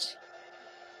effect.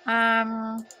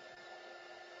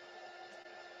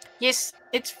 Yes,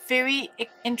 it's very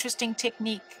interesting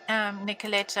technique,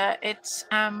 Nicoletta. It's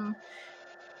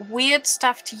weird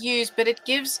stuff to use, but it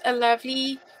gives a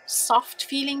lovely soft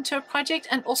feeling to a project,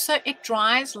 and also it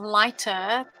dries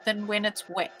lighter than when it's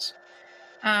wet.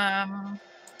 Does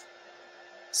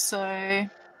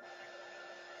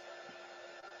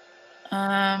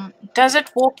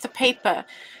it warp the paper?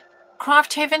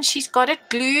 Craft Heaven, she's got it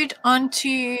glued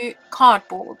onto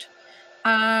cardboard.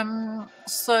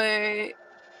 So,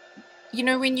 you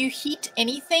know, when you heat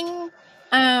anything,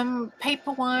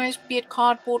 paper-wise, be it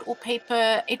cardboard or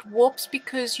paper, it warps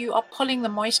because you are pulling the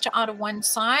moisture out of one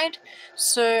side.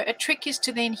 So a trick is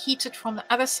to then heat it from the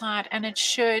other side, and it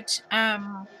should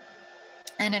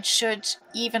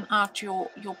even out your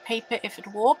paper if it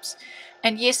warps.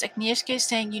 And yes, Agnieszka is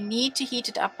saying you need to heat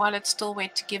it up while it's still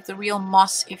wet to give the real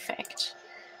moss effect.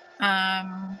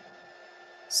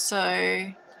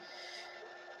 So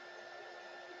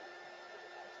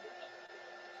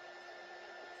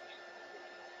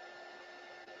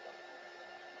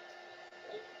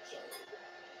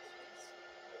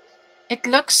it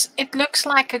looks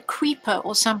like a creeper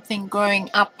or something growing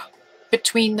up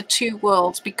between the two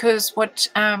worlds, because what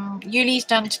Yullee's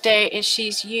done today is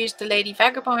she's used the Lady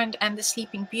Vagabond and the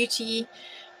Sleeping Beauty,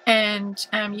 and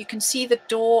you can see the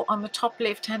door on the top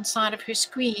left hand side of her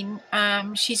screen.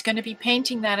 She's going to be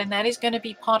painting that, and that is going to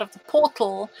be part of the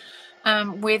portal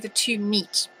where the two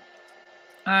meet.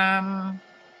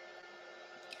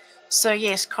 So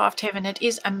yes, Craft Heaven, it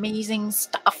is amazing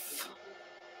stuff.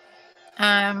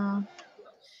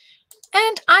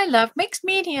 And I love mixed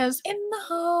medias in the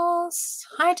house.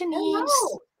 Hi, Denise.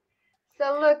 Hello.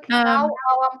 So look, now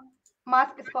our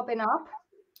mask is popping up.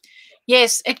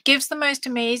 Yes, it gives the most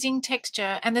amazing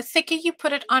texture. And the thicker you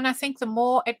put it on, I think the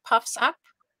more it puffs up.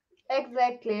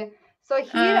 Exactly. So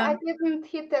here I didn't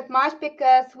hit that much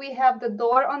because we have the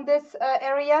door on this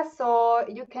area, so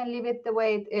you can leave it the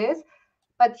way it is.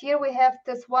 But here we have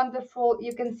this wonderful,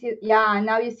 you can see, yeah,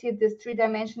 now you see this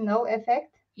three-dimensional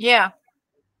effect. Yeah.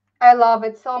 I love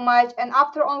it so much. And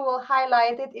after all, we'll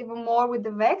highlight it even more with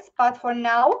the wax. But for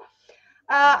now,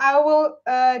 I will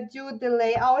do the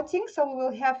layouting. So we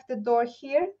will have the door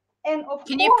here. And of course...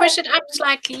 Can you push it up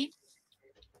slightly?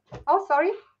 Oh,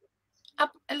 sorry.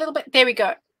 Up a little bit. There we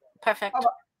go. Perfect. Oh,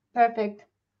 perfect.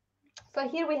 So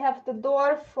here we have the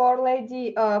door for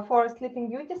Sleeping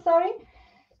Beauty, sorry.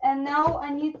 And now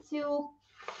I need to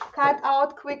cut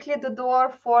out quickly the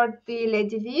door for the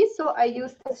Lady V. So I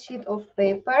used a sheet of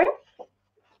paper.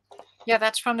 Yeah,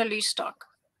 that's from the loose stock.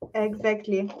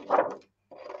 Exactly.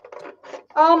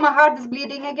 Oh, my heart is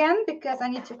bleeding again because I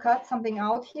need to cut something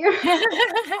out here.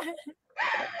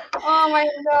 Oh my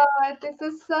God,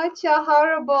 this is such a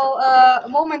horrible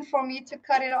moment for me to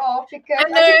cut it off because I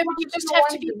know, but you just have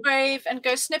to be brave and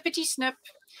go snippety snip.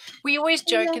 We always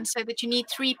joke and say that you need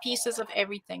 3 pieces of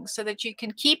everything so that you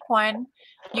can keep one,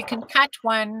 you can cut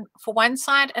one for one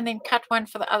side and then cut one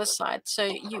for the other side. So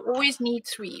you always need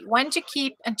 3, 1 to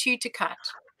keep and 2 to cut.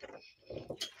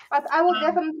 But I will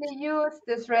definitely use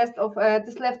this rest of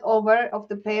this leftover of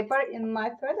the paper in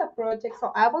my further project,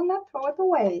 so I will not throw it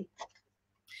away.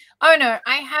 Oh no,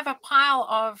 I have a pile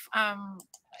of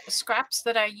scraps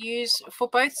that I use for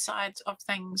both sides of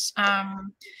things.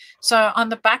 So on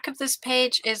the back of this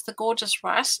page is the gorgeous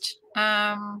rust.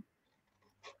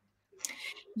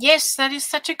 Yes, that is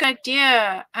such a good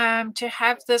idea to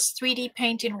have this 3D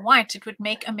paint in white. It would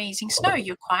make amazing snow.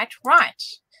 You're quite right.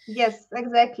 Yes,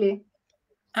 exactly.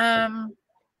 But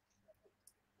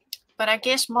I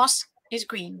guess moss is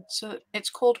green, so it's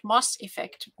called moss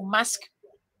effect or mask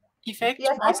effect.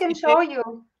 Yes, I can show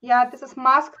you. Yeah, this is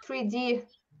mask 3D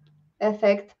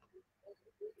effect.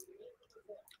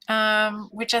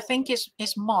 Which I think is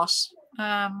moss.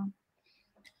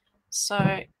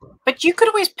 So, but you could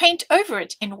always paint over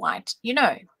it in white, you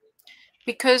know,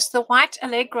 because the white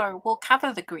Allegro will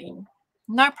cover the green,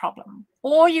 no problem.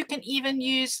 Or you can even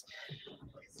use,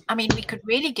 I mean, we could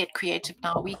really get creative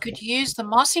now. We could use the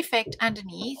moss effect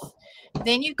underneath,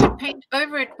 then you could paint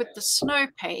over it with the snow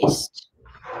paste,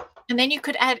 and then you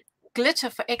could add glitter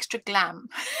for extra glam.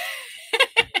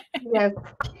 Yes,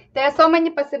 there are so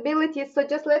many possibilities. So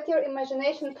just let your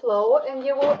imagination flow and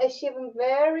you will achieve a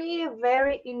very,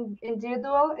 very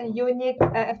individual and unique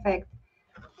effect.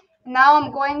 Now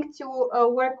I'm going to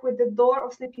work with the door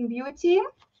of Sleeping Beauty.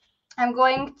 I'm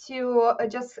going to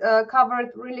just cover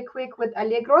it really quick with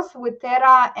Allegros, with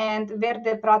Terra and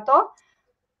Verde Prato.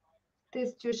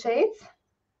 These 2 shades.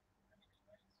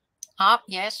 Ah,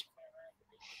 yes.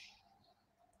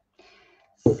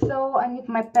 So I need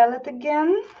my palette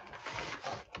again.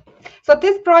 So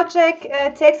this project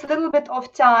takes a little bit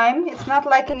of time. It's not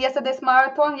like in yesterday's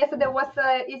marathon. Yesterday was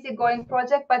an easygoing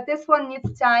project, but this one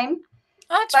needs time.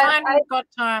 That's fine, we've got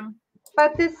time.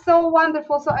 But it's so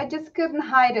wonderful, so I just couldn't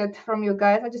hide it from you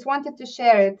guys. I just wanted to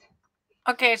share it.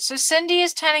 Okay, so Cindy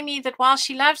is telling me that while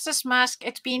she loves this mask,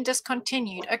 it's been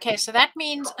discontinued. Okay, so that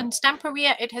means in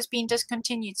Stamperia it has been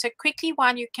discontinued. So quickly,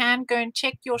 while you can, go and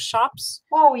check your shops.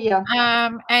 Oh, yeah.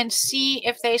 And see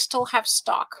if they still have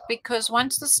stock. Because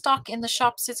once the stock in the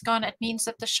shops is gone, it means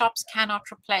that the shops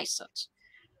cannot replace it.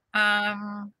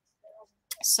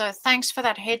 So thanks for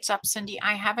that heads up, Cindy.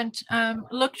 I haven't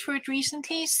looked through it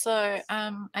recently, so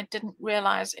I didn't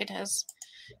realize it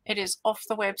is off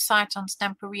the website on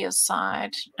Stamperia's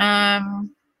side.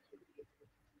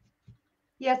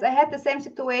 Yes, I had the same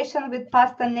situation with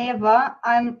Pasta Neva.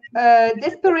 I'm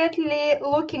desperately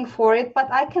looking for it, but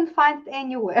I can't find it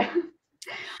anywhere.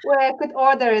 where I could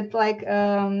order it, like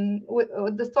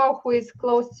the store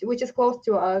which is close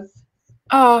to us.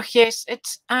 Oh yes,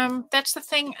 it's that's the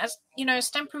thing. As you know,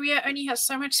 Stamperia only has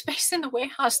so much space in the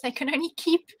warehouse. They can only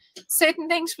keep certain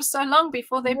things for so long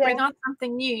before they bring Yes. out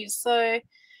something new. So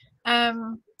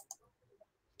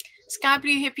Sky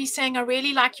Blue Hippie saying, I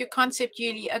really like your concept,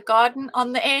 Yullee, a garden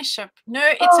on the airship. No,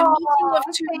 it's a meeting of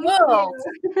two Thank worlds.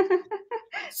 you.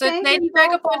 So it's Thank Lady you so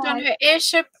Vagabond on much. her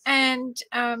airship and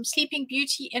Sleeping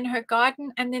Beauty in her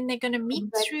garden, and then they're going to meet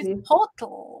through the Exactly.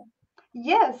 portal.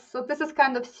 Yes, so this is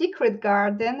kind of secret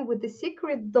garden with the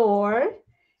secret door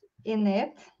in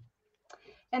it.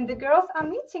 And the girls are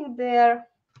meeting there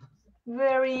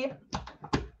very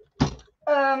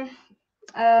they're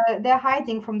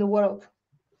hiding from the world.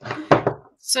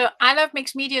 So I Love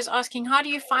Mixed Media is asking, how do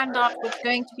you find out what's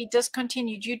going to be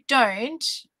discontinued? You don't.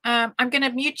 I'm going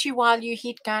to mute you while you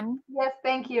heat gun. Yes,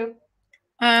 thank you.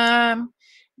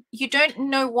 You don't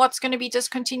know what's going to be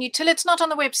discontinued till it's not on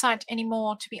the website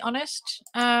anymore, to be honest,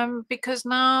 because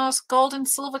now Gold and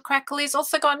Silver Crackle is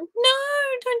also gone. No,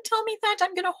 don't tell me that.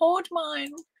 I'm going to hoard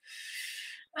mine.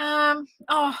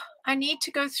 Oh, I need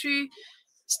to go through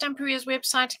Stamperia's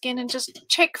website again and just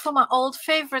check for my old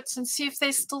favorites and see if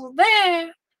they're still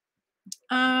there.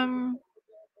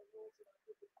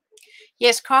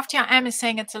 Yes, Crafty I Am is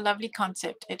saying it's a lovely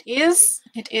concept. It is.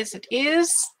 It is. It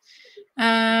is.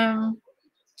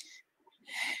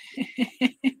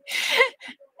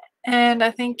 And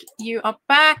I think you are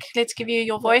back. Let's give you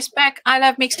your voice back. I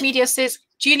Love Mixed Media says,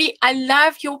 Julie, I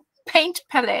love your paint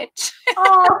palette.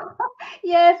 Oh,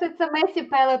 yes, it's a messy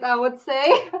palette, I would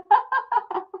say.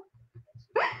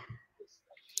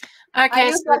 Okay, I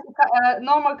use so like a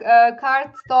normal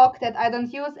card stock that I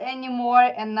don't use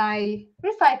anymore, and I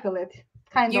recycle it,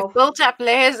 kind you've of. built up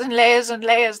layers and layers and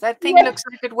layers. That thing Yes, looks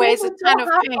like it this weighs a is ton so of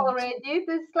hard paint. already.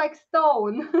 It's like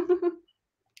stone.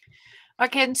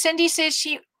 Okay, and Cindy says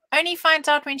she only finds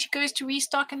out when she goes to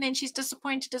restock and then she's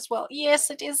disappointed as well. Yes,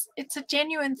 it is. It's a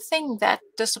genuine thing, that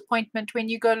disappointment when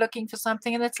you go looking for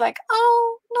something and it's like,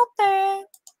 oh, not there.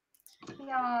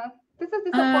 Yeah, this is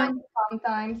disappointing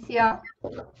sometimes. Yeah.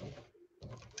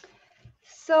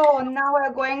 So now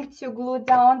we're going to glue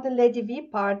down the Lady V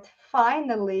part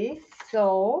finally.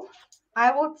 So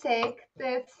I will take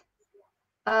this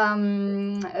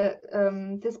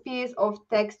piece of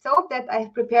textile that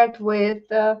I've prepared with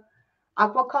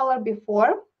aqua color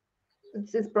before.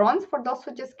 This is bronze for those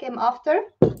who just came after.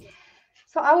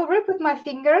 So I will rip with my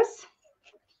fingers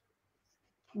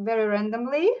very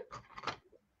randomly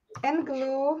and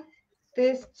glue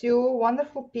these two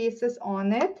wonderful pieces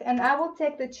on it. And I will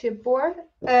take the chipboard,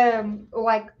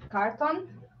 like carton.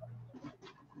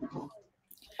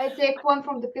 I take one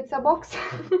from the pizza box.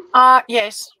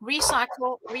 Yes,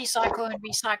 recycle, recycle, and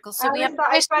recycle. So we have a I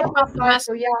question try to about the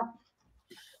recycle, yeah.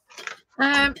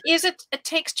 Is it a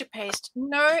texture paste?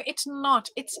 No, it's not.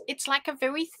 It's like a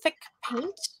very thick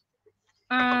paint.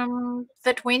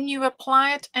 That when you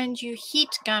apply it and you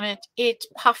heat gun it, it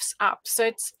puffs up.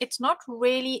 So it's not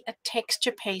really a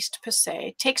texture paste per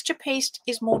se. Texture paste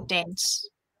is more dense.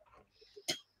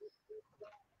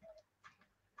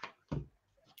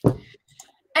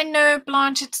 I know,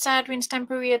 Blanche, it's sad when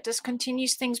Stamperia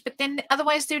discontinues things, but then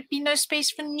otherwise there'd be no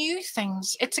space for new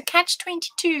things. It's a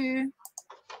catch-22.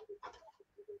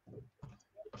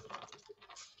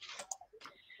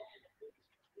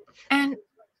 And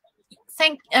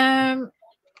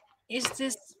is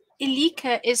this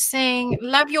Elika is saying,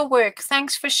 love your work.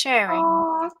 Thanks for sharing.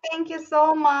 Oh, thank you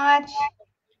so much.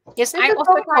 Yes, This I is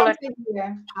also so call nice it to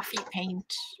hear. puffy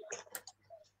paint.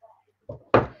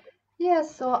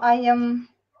 Yes, so I am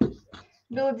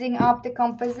building up the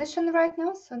composition right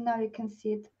now. So now you can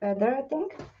see it better, I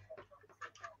think.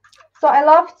 So I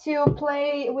love to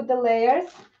play with the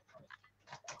layers.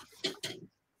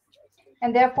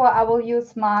 And therefore I will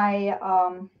use my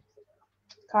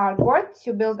cardboard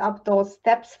to build up those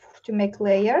steps to make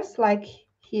layers, like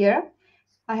here.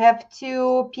 I have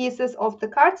two pieces of the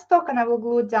cardstock and I will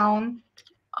glue down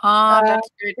That's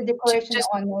good. the decoration Just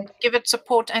on it. give it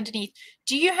support underneath.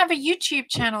 Do you have a YouTube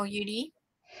channel, Yullee?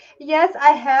 Yes,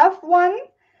 I have one,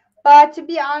 but to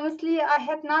be honestly, I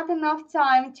had not enough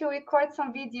time to record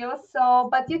some videos. So,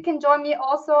 but you can join me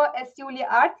also as Yullee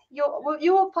Art. You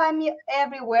will find me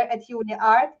everywhere at Yullee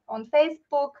Art, on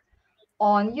Facebook,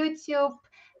 on YouTube,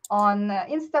 on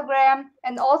Instagram,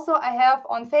 and also I have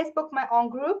on Facebook my own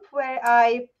group where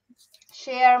I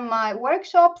share my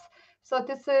workshops. So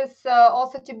this is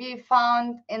also to be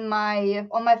found in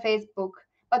on my Facebook.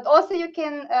 But also you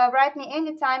can write me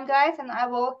anytime, guys, and I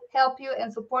will help you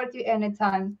and support you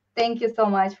anytime. Thank you so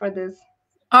much for this.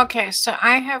 Okay, so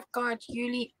I have got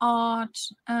Yullee art.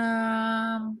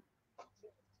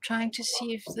 Trying to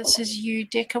see if this is you.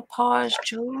 Decoupage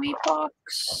jewelry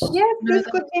box. Yes, No, this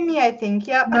could be me, I think.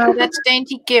 Yeah. no, that's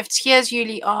Dainty Gifts. Here's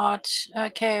Yullee art.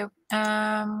 Okay.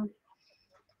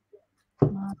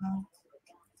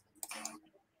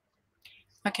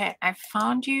 Okay, I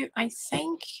found you, I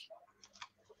think.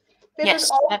 This Yes.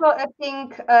 is also a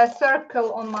pink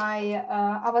circle on my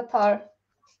avatar.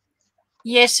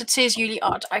 Yes, it says Yullee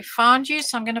art. I found you,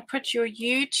 so I'm going to put your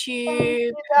YouTube Thank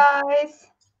you, guys.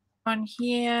 on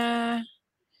here.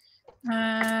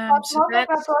 But So most of my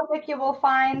that's project you will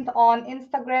find on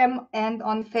Instagram and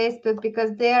on Facebook,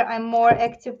 because there I'm more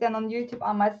active than on YouTube,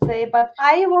 I must say. But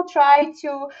I will try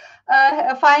to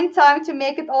find time to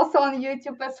make it also on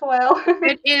YouTube as well.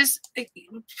 it is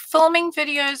filming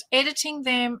videos, editing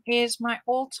them is my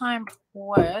all-time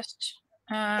worst.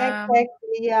 Exactly,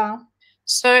 yeah.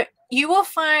 So you will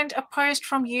find a post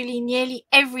from Yullee nearly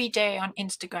every day on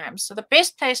Instagram. So the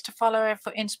best place to follow her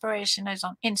for inspiration is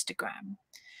on Instagram.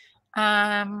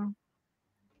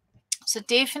 So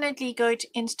definitely go to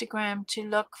Instagram to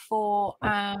look for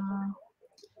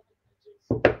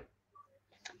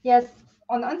Yes,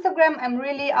 on Instagram I'm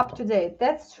really up to date.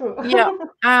 That's true. yeah.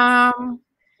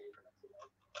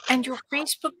 And your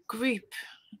Facebook group.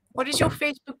 What is your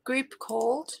Facebook group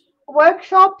called?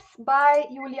 Workshops by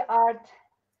Yullee Art.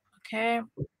 Okay.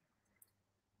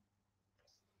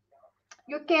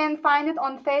 You can find it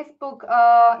on Facebook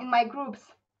in my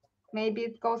groups. Maybe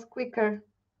it goes quicker.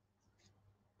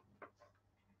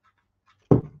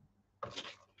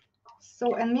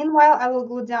 So, and meanwhile, I will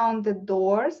glue down the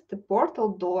doors, the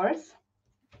portal doors.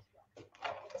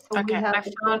 So okay, we have I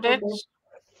found it.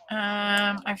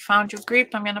 I found your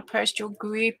group. I'm going to post your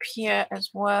group here as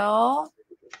well.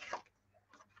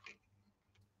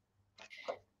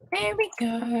 There we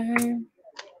go.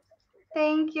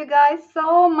 Thank you guys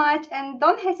so much. And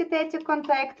don't hesitate to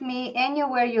contact me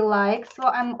anywhere you like. So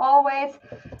I'm always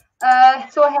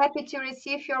so happy to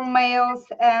receive your mails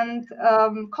and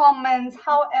comments.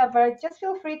 However, just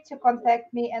feel free to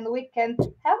contact me and we can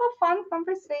have a fun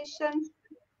conversation.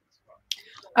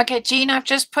 Okay, Jean, I've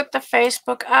just put the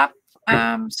Facebook up.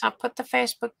 So I'll put the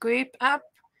Facebook group up.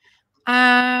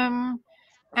 And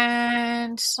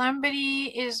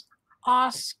somebody is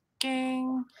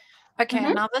asking.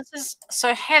 Okay, now this is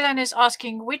so Helen is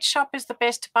asking which shop is the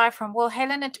best to buy from. Well,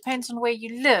 Helen, it depends on where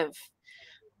you live.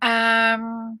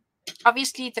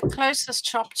 Obviously, the closest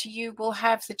shop to you will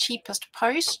have the cheapest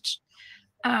post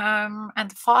and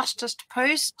the fastest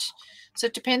post. So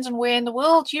it depends on where in the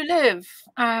world you live.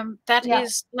 That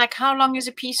is like, how long is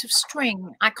a piece of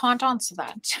string? I can't answer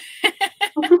that.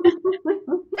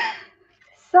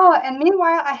 So, and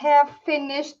meanwhile, I have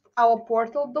finished our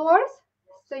portal doors.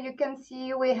 So you can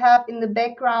see we have in the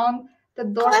background the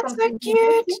door from so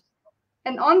cute.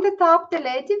 and on the top the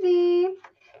Lady V.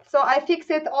 So I fix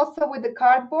it also with the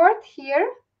cardboard here.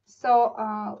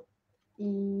 So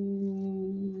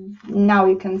now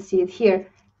you can see it here.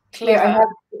 Clever. Here I have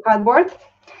the cardboard.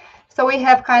 So we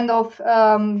have kind of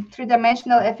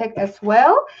three-dimensional effect as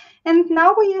well. And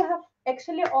now we have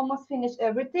actually almost finished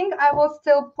everything. I will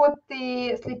still put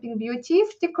the Sleeping Beauties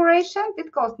decoration.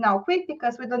 It goes now quick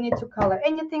because we don't need to color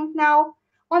anything now.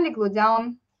 Only glue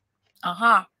down.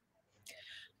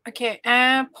 Okay,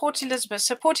 Port Elizabeth.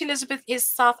 So Port Elizabeth is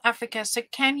South Africa. So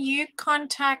can you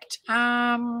contact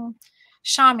Sharmila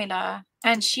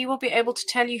and she will be able to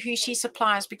tell you who she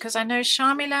supplies, because I know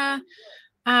Sharmila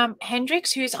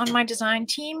Hendricks, who's on my design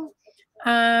team,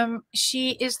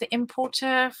 she is the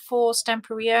importer for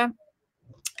Stamperia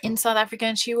in South Africa,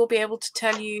 and she will be able to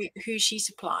tell you who she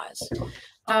supplies.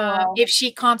 If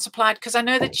she can't supply it, because I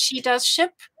know that she does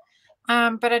ship,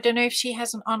 but I don't know if she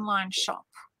has an online shop.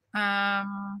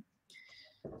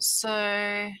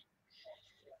 So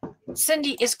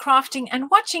Cindy is crafting and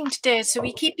watching today, so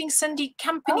we're keeping Cindy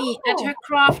company at her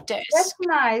craft desk. That's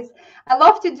nice. I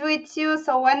love to do it too.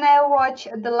 So when I watch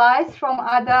the lives from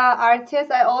other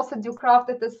artists, I also do craft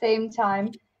at the same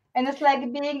time. And it's like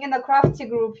being in a crafty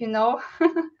group, you know.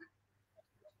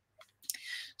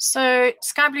 So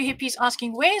Sky Blue Hippie is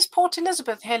asking, where is Port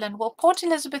Elizabeth, Helen? Well, Port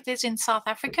Elizabeth is in South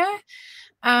Africa.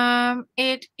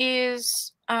 It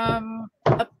is,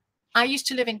 I used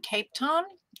to live in Cape Town,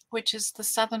 which is the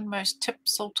southernmost tip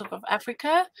sort of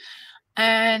Africa,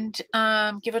 and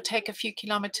give or take a few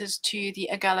kilometers to the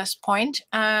Agulhas Point.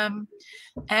 And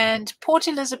Port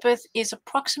Elizabeth is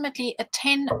approximately a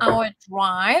 10-hour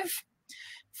drive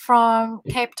from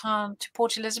Cape Town to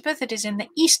Port Elizabeth. It is in the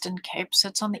Eastern Cape, so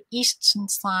it's on the eastern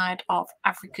side of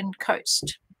African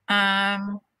coast. I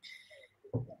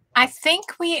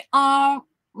think we are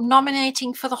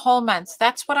nominating for the whole month.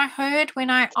 That's what I heard when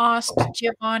I asked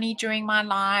Giovanni during my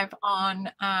live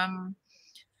on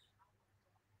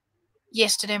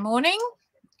yesterday morning.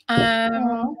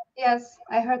 Yes,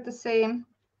 I heard the same.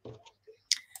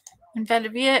 And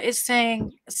Valeria is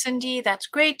saying, Cindy, that's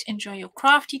great. Enjoy your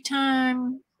crafty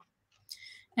time.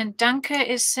 And Duncan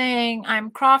is saying, I'm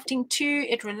crafting too.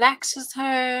 It relaxes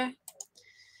her.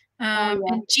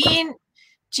 And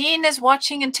Jean is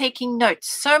watching and taking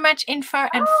notes. So much info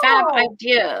and fab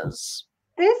ideas.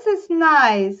 This is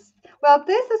nice. Well,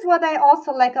 this is what I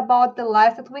also like about the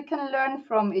lives, that we can learn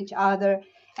from each other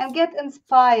and get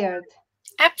inspired.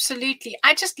 Absolutely.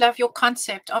 I just love your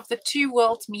concept of the two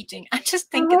worlds meeting. I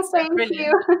just think it's so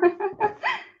brilliant.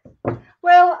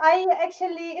 Well,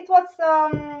 it was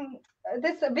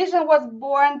this vision was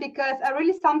born because I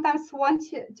really sometimes want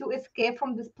to escape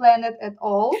from this planet at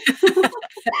all.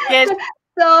 Yes.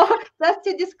 So just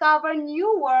to discover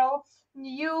new worlds,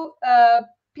 new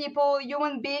people,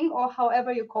 human being, or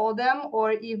however you call them,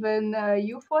 or even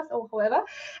UFOs or whoever,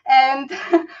 and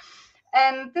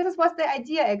and this was the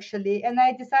idea actually, and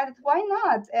I decided why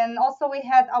not. And also we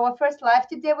had our first live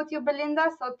today with you, Belinda,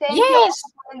 so thank you also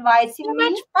for inviting me. So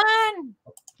much fun.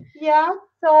 Yeah,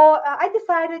 so I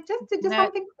decided just to do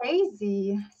something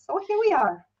crazy, so here we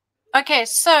are. Okay,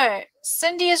 so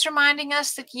Cindy is reminding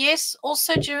us that yes,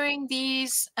 also during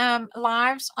these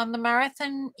lives on the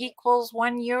marathon equals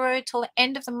 €1 till the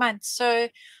end of the month. So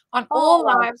on all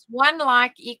lives, 1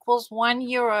 like equals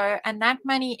 €1, and that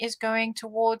money is going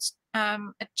towards a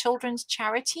children's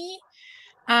charity.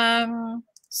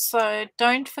 So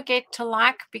don't forget to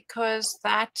like, because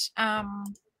that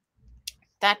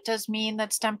does mean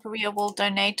that Stamperia will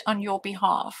donate on your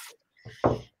behalf.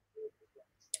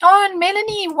 Oh, and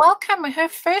Melanie, welcome. Her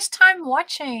first time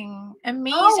watching.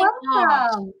 Amazing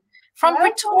art from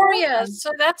Pretoria.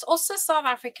 So that's also South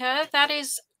Africa. That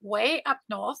is way up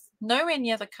north, nowhere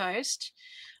near the coast.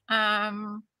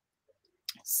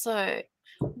 So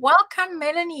welcome,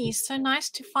 Melanie. So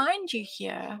nice to find you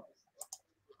here.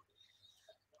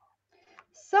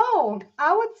 So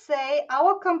I would say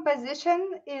our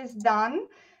composition is done.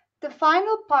 The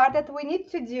final part that we need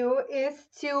to do is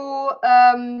to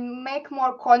make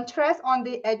more contrast on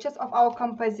the edges of our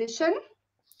composition.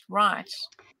 Right.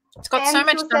 It's got so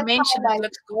much dimension. It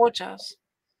looks gorgeous.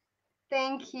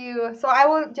 Thank you. So I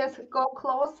will just go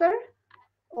closer.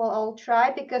 Well, I'll try,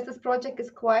 because this project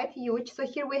is quite huge. So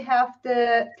here we have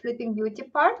the Sleeping Beauty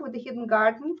part with the hidden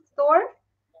garden store.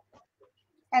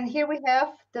 And here we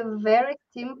have the very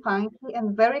steampunky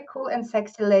and very cool and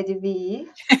sexy Lady V.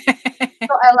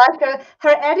 So I like her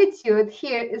attitude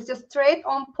here is just straight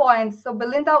on point. So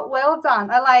Belinda, well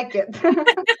done. I like it.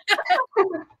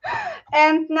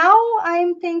 And now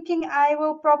I'm thinking I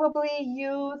will probably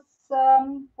use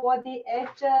for the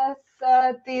edges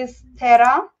this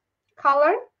Terra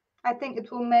color. I think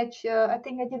it will match. I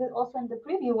think I did it also in the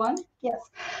preview one. Yes,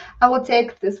 I will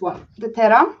take this one, the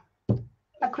Terra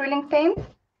acrylic paint.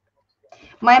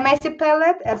 My messy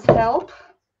palette as help.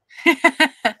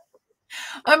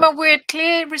 Oh my word,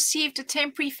 Claire received a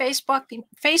temporary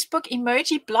Facebook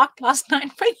emoji block last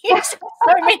night for using so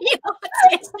many arts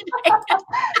yesterday.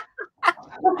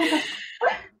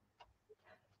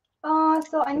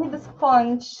 So I need a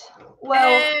sponge.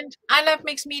 And I Love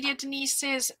Mixed Media, Denise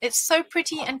says, it's so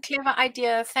pretty and clever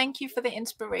idea. Thank you for the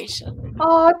inspiration.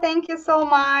 Oh, thank you so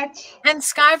much. And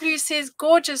Sky Blue says,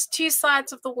 gorgeous, two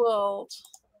sides of the world.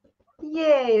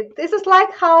 Yay, this is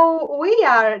like how we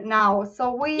are now.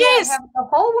 So we have the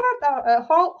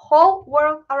whole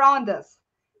world around us.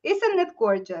 Isn't it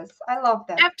gorgeous? I love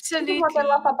that. Absolutely. This is what I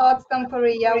love about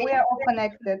Stamperia. We are all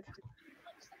connected.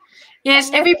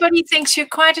 Yes, everybody thinks you're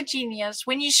quite a genius.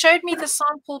 When you showed me the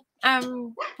sample,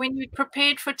 when you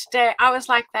prepared for today, I was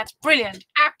like, that's brilliant.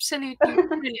 Absolutely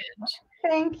brilliant.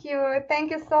 Thank you.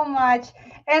 Thank you so much.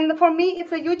 And for me,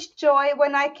 it's a huge joy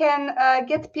when I can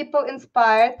get people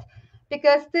inspired,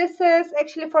 because this is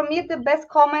actually for me the best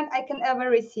comment I can ever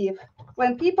receive,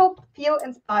 when people feel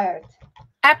inspired.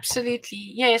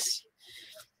 Absolutely. Yes.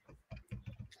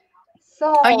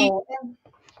 So,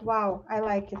 wow, I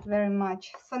like it very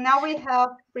much. So now we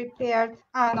have prepared,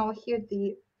 here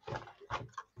the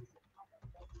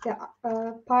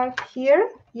part here.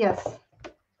 Yes.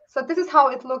 So this is how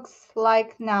it looks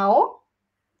like now.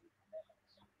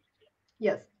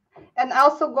 Yes. And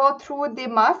also go through the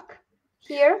mask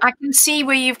here. I can see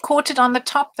where you've caught it on the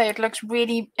top there. It looks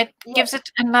really, it gives it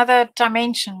another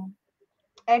dimension.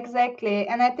 Exactly.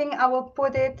 And I think I will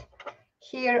put it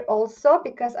here also,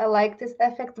 because I like this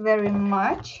effect very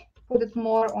much. Put it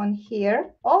more on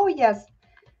here. Oh, yes.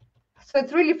 So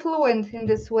it's really fluent in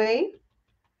this way.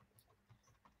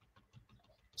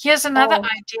 Here's another Oh,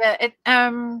 idea.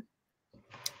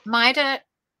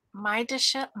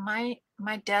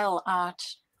 Mydell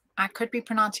art. I could be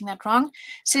pronouncing that wrong.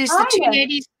 Says the two yes.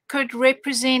 ladies could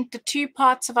represent the two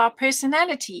parts of our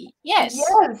personality. Yes,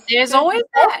 Yes, there's this always is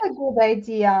that. also a good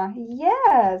idea.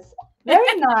 Yes,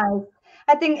 very nice.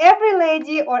 I think every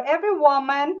lady or every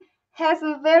woman has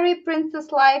a very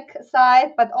princess-like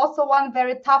side, but also one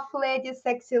very tough lady,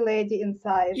 sexy lady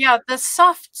inside. Yeah, the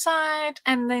soft side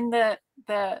and then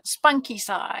the spunky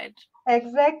side.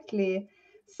 Exactly.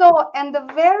 So, and the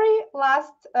very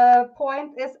last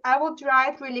point is I will draw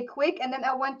it really quick, and then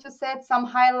I want to set some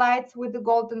highlights with the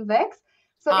golden wax.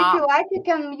 So, if you like, you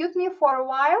can mute me for a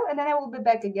while, and then I will be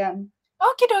back again.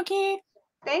 Okie dokie.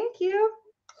 Thank you.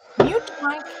 Mute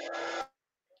mic.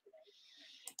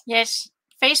 Yes,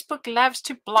 Facebook loves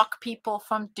to block people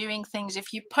from doing things.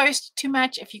 If you post too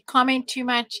much, if you comment too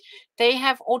much, they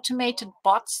have automated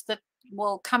bots that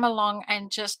will come along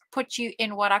and just put you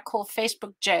in what I call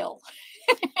Facebook jail.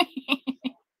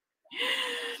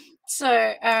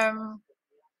 So,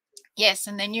 yes,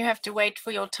 and then you have to wait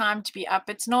for your time to be up.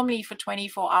 It's normally for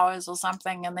 24 hours or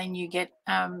something, and then you get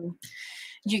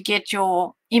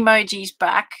your emojis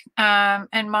back.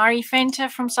 And Mari Fenter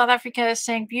from South Africa is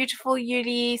saying, beautiful,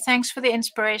 Yullee. Thanks for the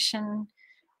inspiration.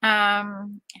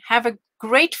 Have a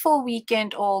grateful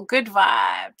weekend, all good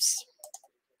vibes.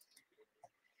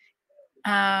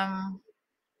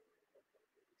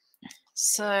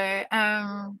 So,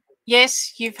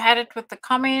 yes, you've had it with the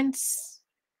comments.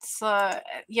 So,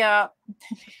 yeah.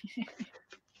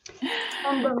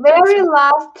 And the very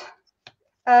last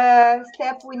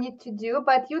step we need to do,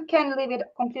 but you can leave it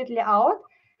completely out.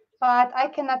 But I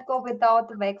cannot go without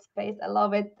the wax space. I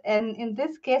love it. And in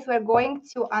this case, we're going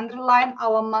to underline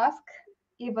our mask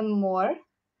even more.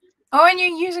 Oh, and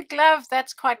you use a glove.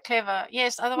 That's quite clever.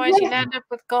 Yes, otherwise you land up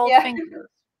with gold Yeah. fingers.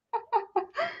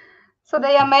 So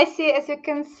they are messy, as you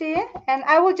can see. And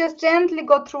I will just gently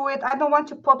go through it. I don't want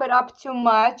to pop it up too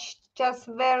much. Just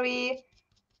very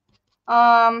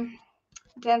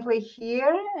gently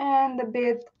here and a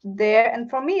bit there. And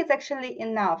for me, it's actually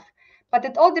enough. But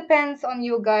it all depends on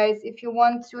you guys. If you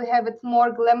want to have it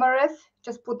more glamorous,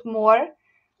 just put more.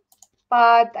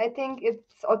 But I think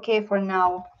it's okay for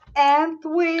now. And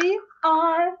we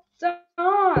are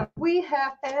done. We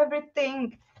have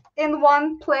everything in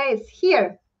one place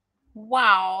here.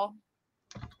 Wow.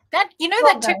 That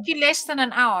So took you less than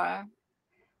an hour.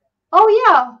 oh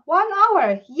yeah, 1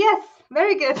 hour. Yes,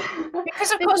 very good.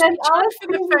 Because of course Because we I was chat for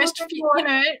the thinking first of few,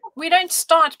 more. we don't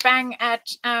start bang at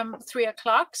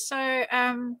 3:00. So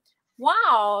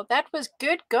wow, that was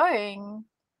good going.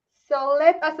 So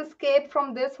let us escape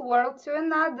from this world to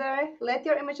another. Let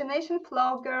your imagination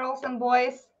flow, girls and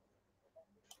boys.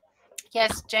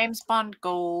 Yes, James Bond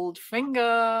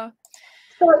Goldfinger.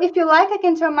 So if you like, I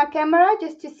can turn my camera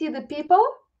just to see the people.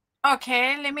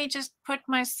 Okay, let me just put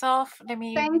myself,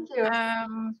 Thank you.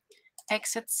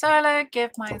 Exit solo,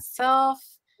 give myself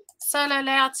solo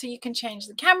layout so you can change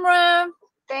the camera.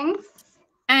 Thanks.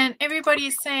 And everybody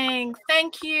is saying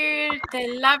thank you.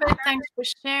 They love it. Thanks for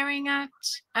sharing it.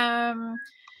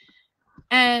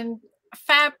 And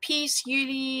fab piece,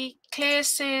 Yullee. Claire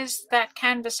says that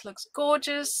canvas looks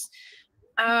gorgeous.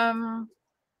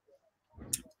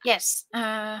 Yes.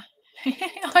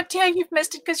 Oh dear, you've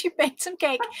missed it because you baked some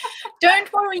cake.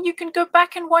 Don't worry, you can go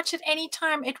back and watch it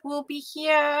anytime. It will be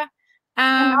here.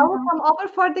 And I will come over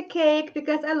for the cake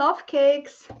because I love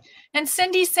cakes. And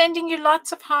Cindy's sending you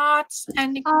lots of hearts.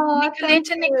 And Thank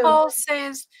Nicoletta you. Nicole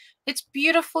says, it's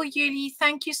beautiful, Yullee.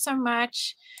 Thank you so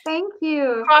much. Thank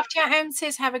you. Craft Your Own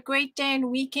says, have a great day and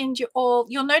weekend. You'll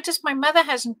notice my mother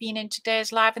hasn't been in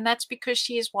today's live, and that's because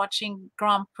she is watching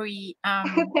Grand Prix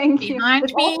Thank you. behind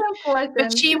It's me. also important.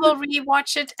 But she will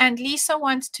rewatch it, and Lisa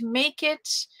wants to make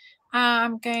it.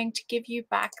 I'm going to give you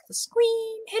back the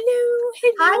screen. Hello,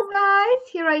 hello. Hi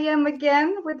guys, here I am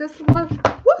again with this one.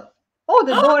 Oh,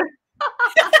 the door.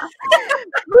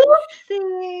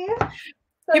 Whoopsie.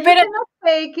 So you cannot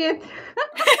fake it.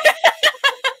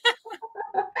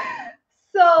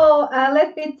 So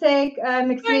let me take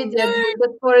mixed media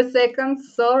just for a second.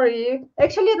 Sorry.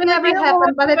 Actually, it never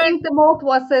happened, but I think the mold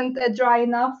wasn't dry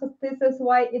enough, so this is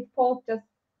why it falls just.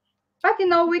 But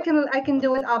I can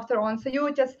do it after on. So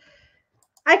you just,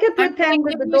 I can pretend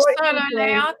that the door is in place.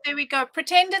 Layout. There we go.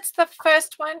 Pretend it's the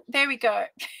first one. There we go.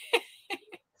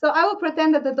 So I will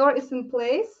pretend that the door is in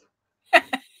place.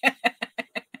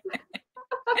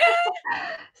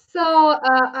 So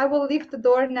I will lift the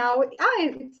door now.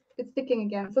 It's sticking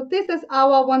again. So this is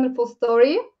our wonderful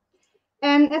story.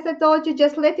 And as I told you,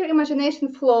 just let your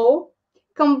imagination flow.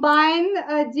 combine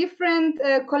different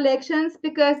collections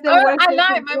because they Oh, work I so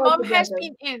lie. My well mom has together.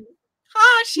 been in.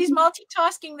 Ah, she's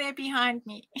multitasking there behind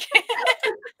me.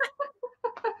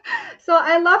 So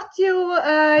I love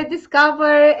to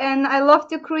discover and I love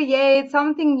to create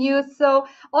something new. So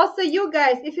also you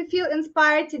guys, if you feel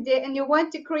inspired today and you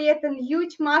want to create a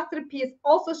huge masterpiece,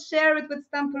 also share it with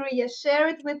Stamperia, share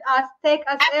it with us, take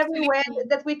us everywhere Absolutely.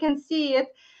 that we can see it,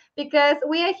 because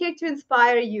we are here to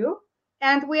inspire you.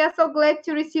 And we are so glad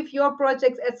to receive your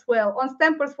projects as well on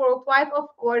Stampers Worldwide, of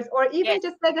course, or even Yes.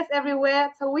 just take us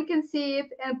everywhere so we can see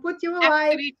it and put you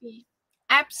alive. Absolutely.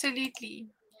 Absolutely.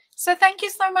 So thank you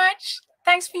so much.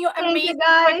 Thanks for your Thank you, amazing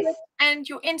guys. project and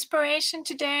your inspiration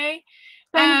today.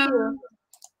 Thank you.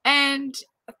 And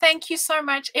thank you so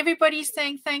much. Everybody's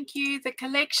saying thank you. The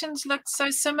collections look so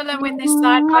similar when they're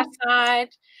side by side.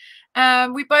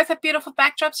 We both have beautiful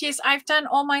backdrops. Yes, I've done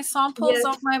all my samples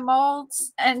of my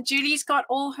molds, and Julie's got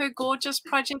all her gorgeous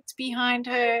projects behind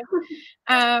her.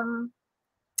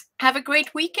 Have a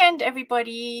great weekend,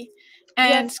 everybody.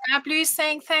 And Sky Blue's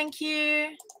saying thank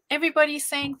you. Everybody's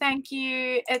saying thank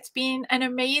you. It's been an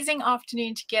amazing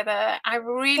afternoon together. I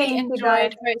really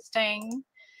enjoyed hosting.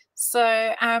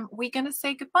 So we're going to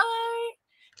say goodbye.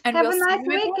 And Have we'll a see nice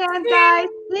you again weekend, soon. guys.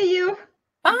 See you.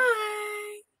 Bye.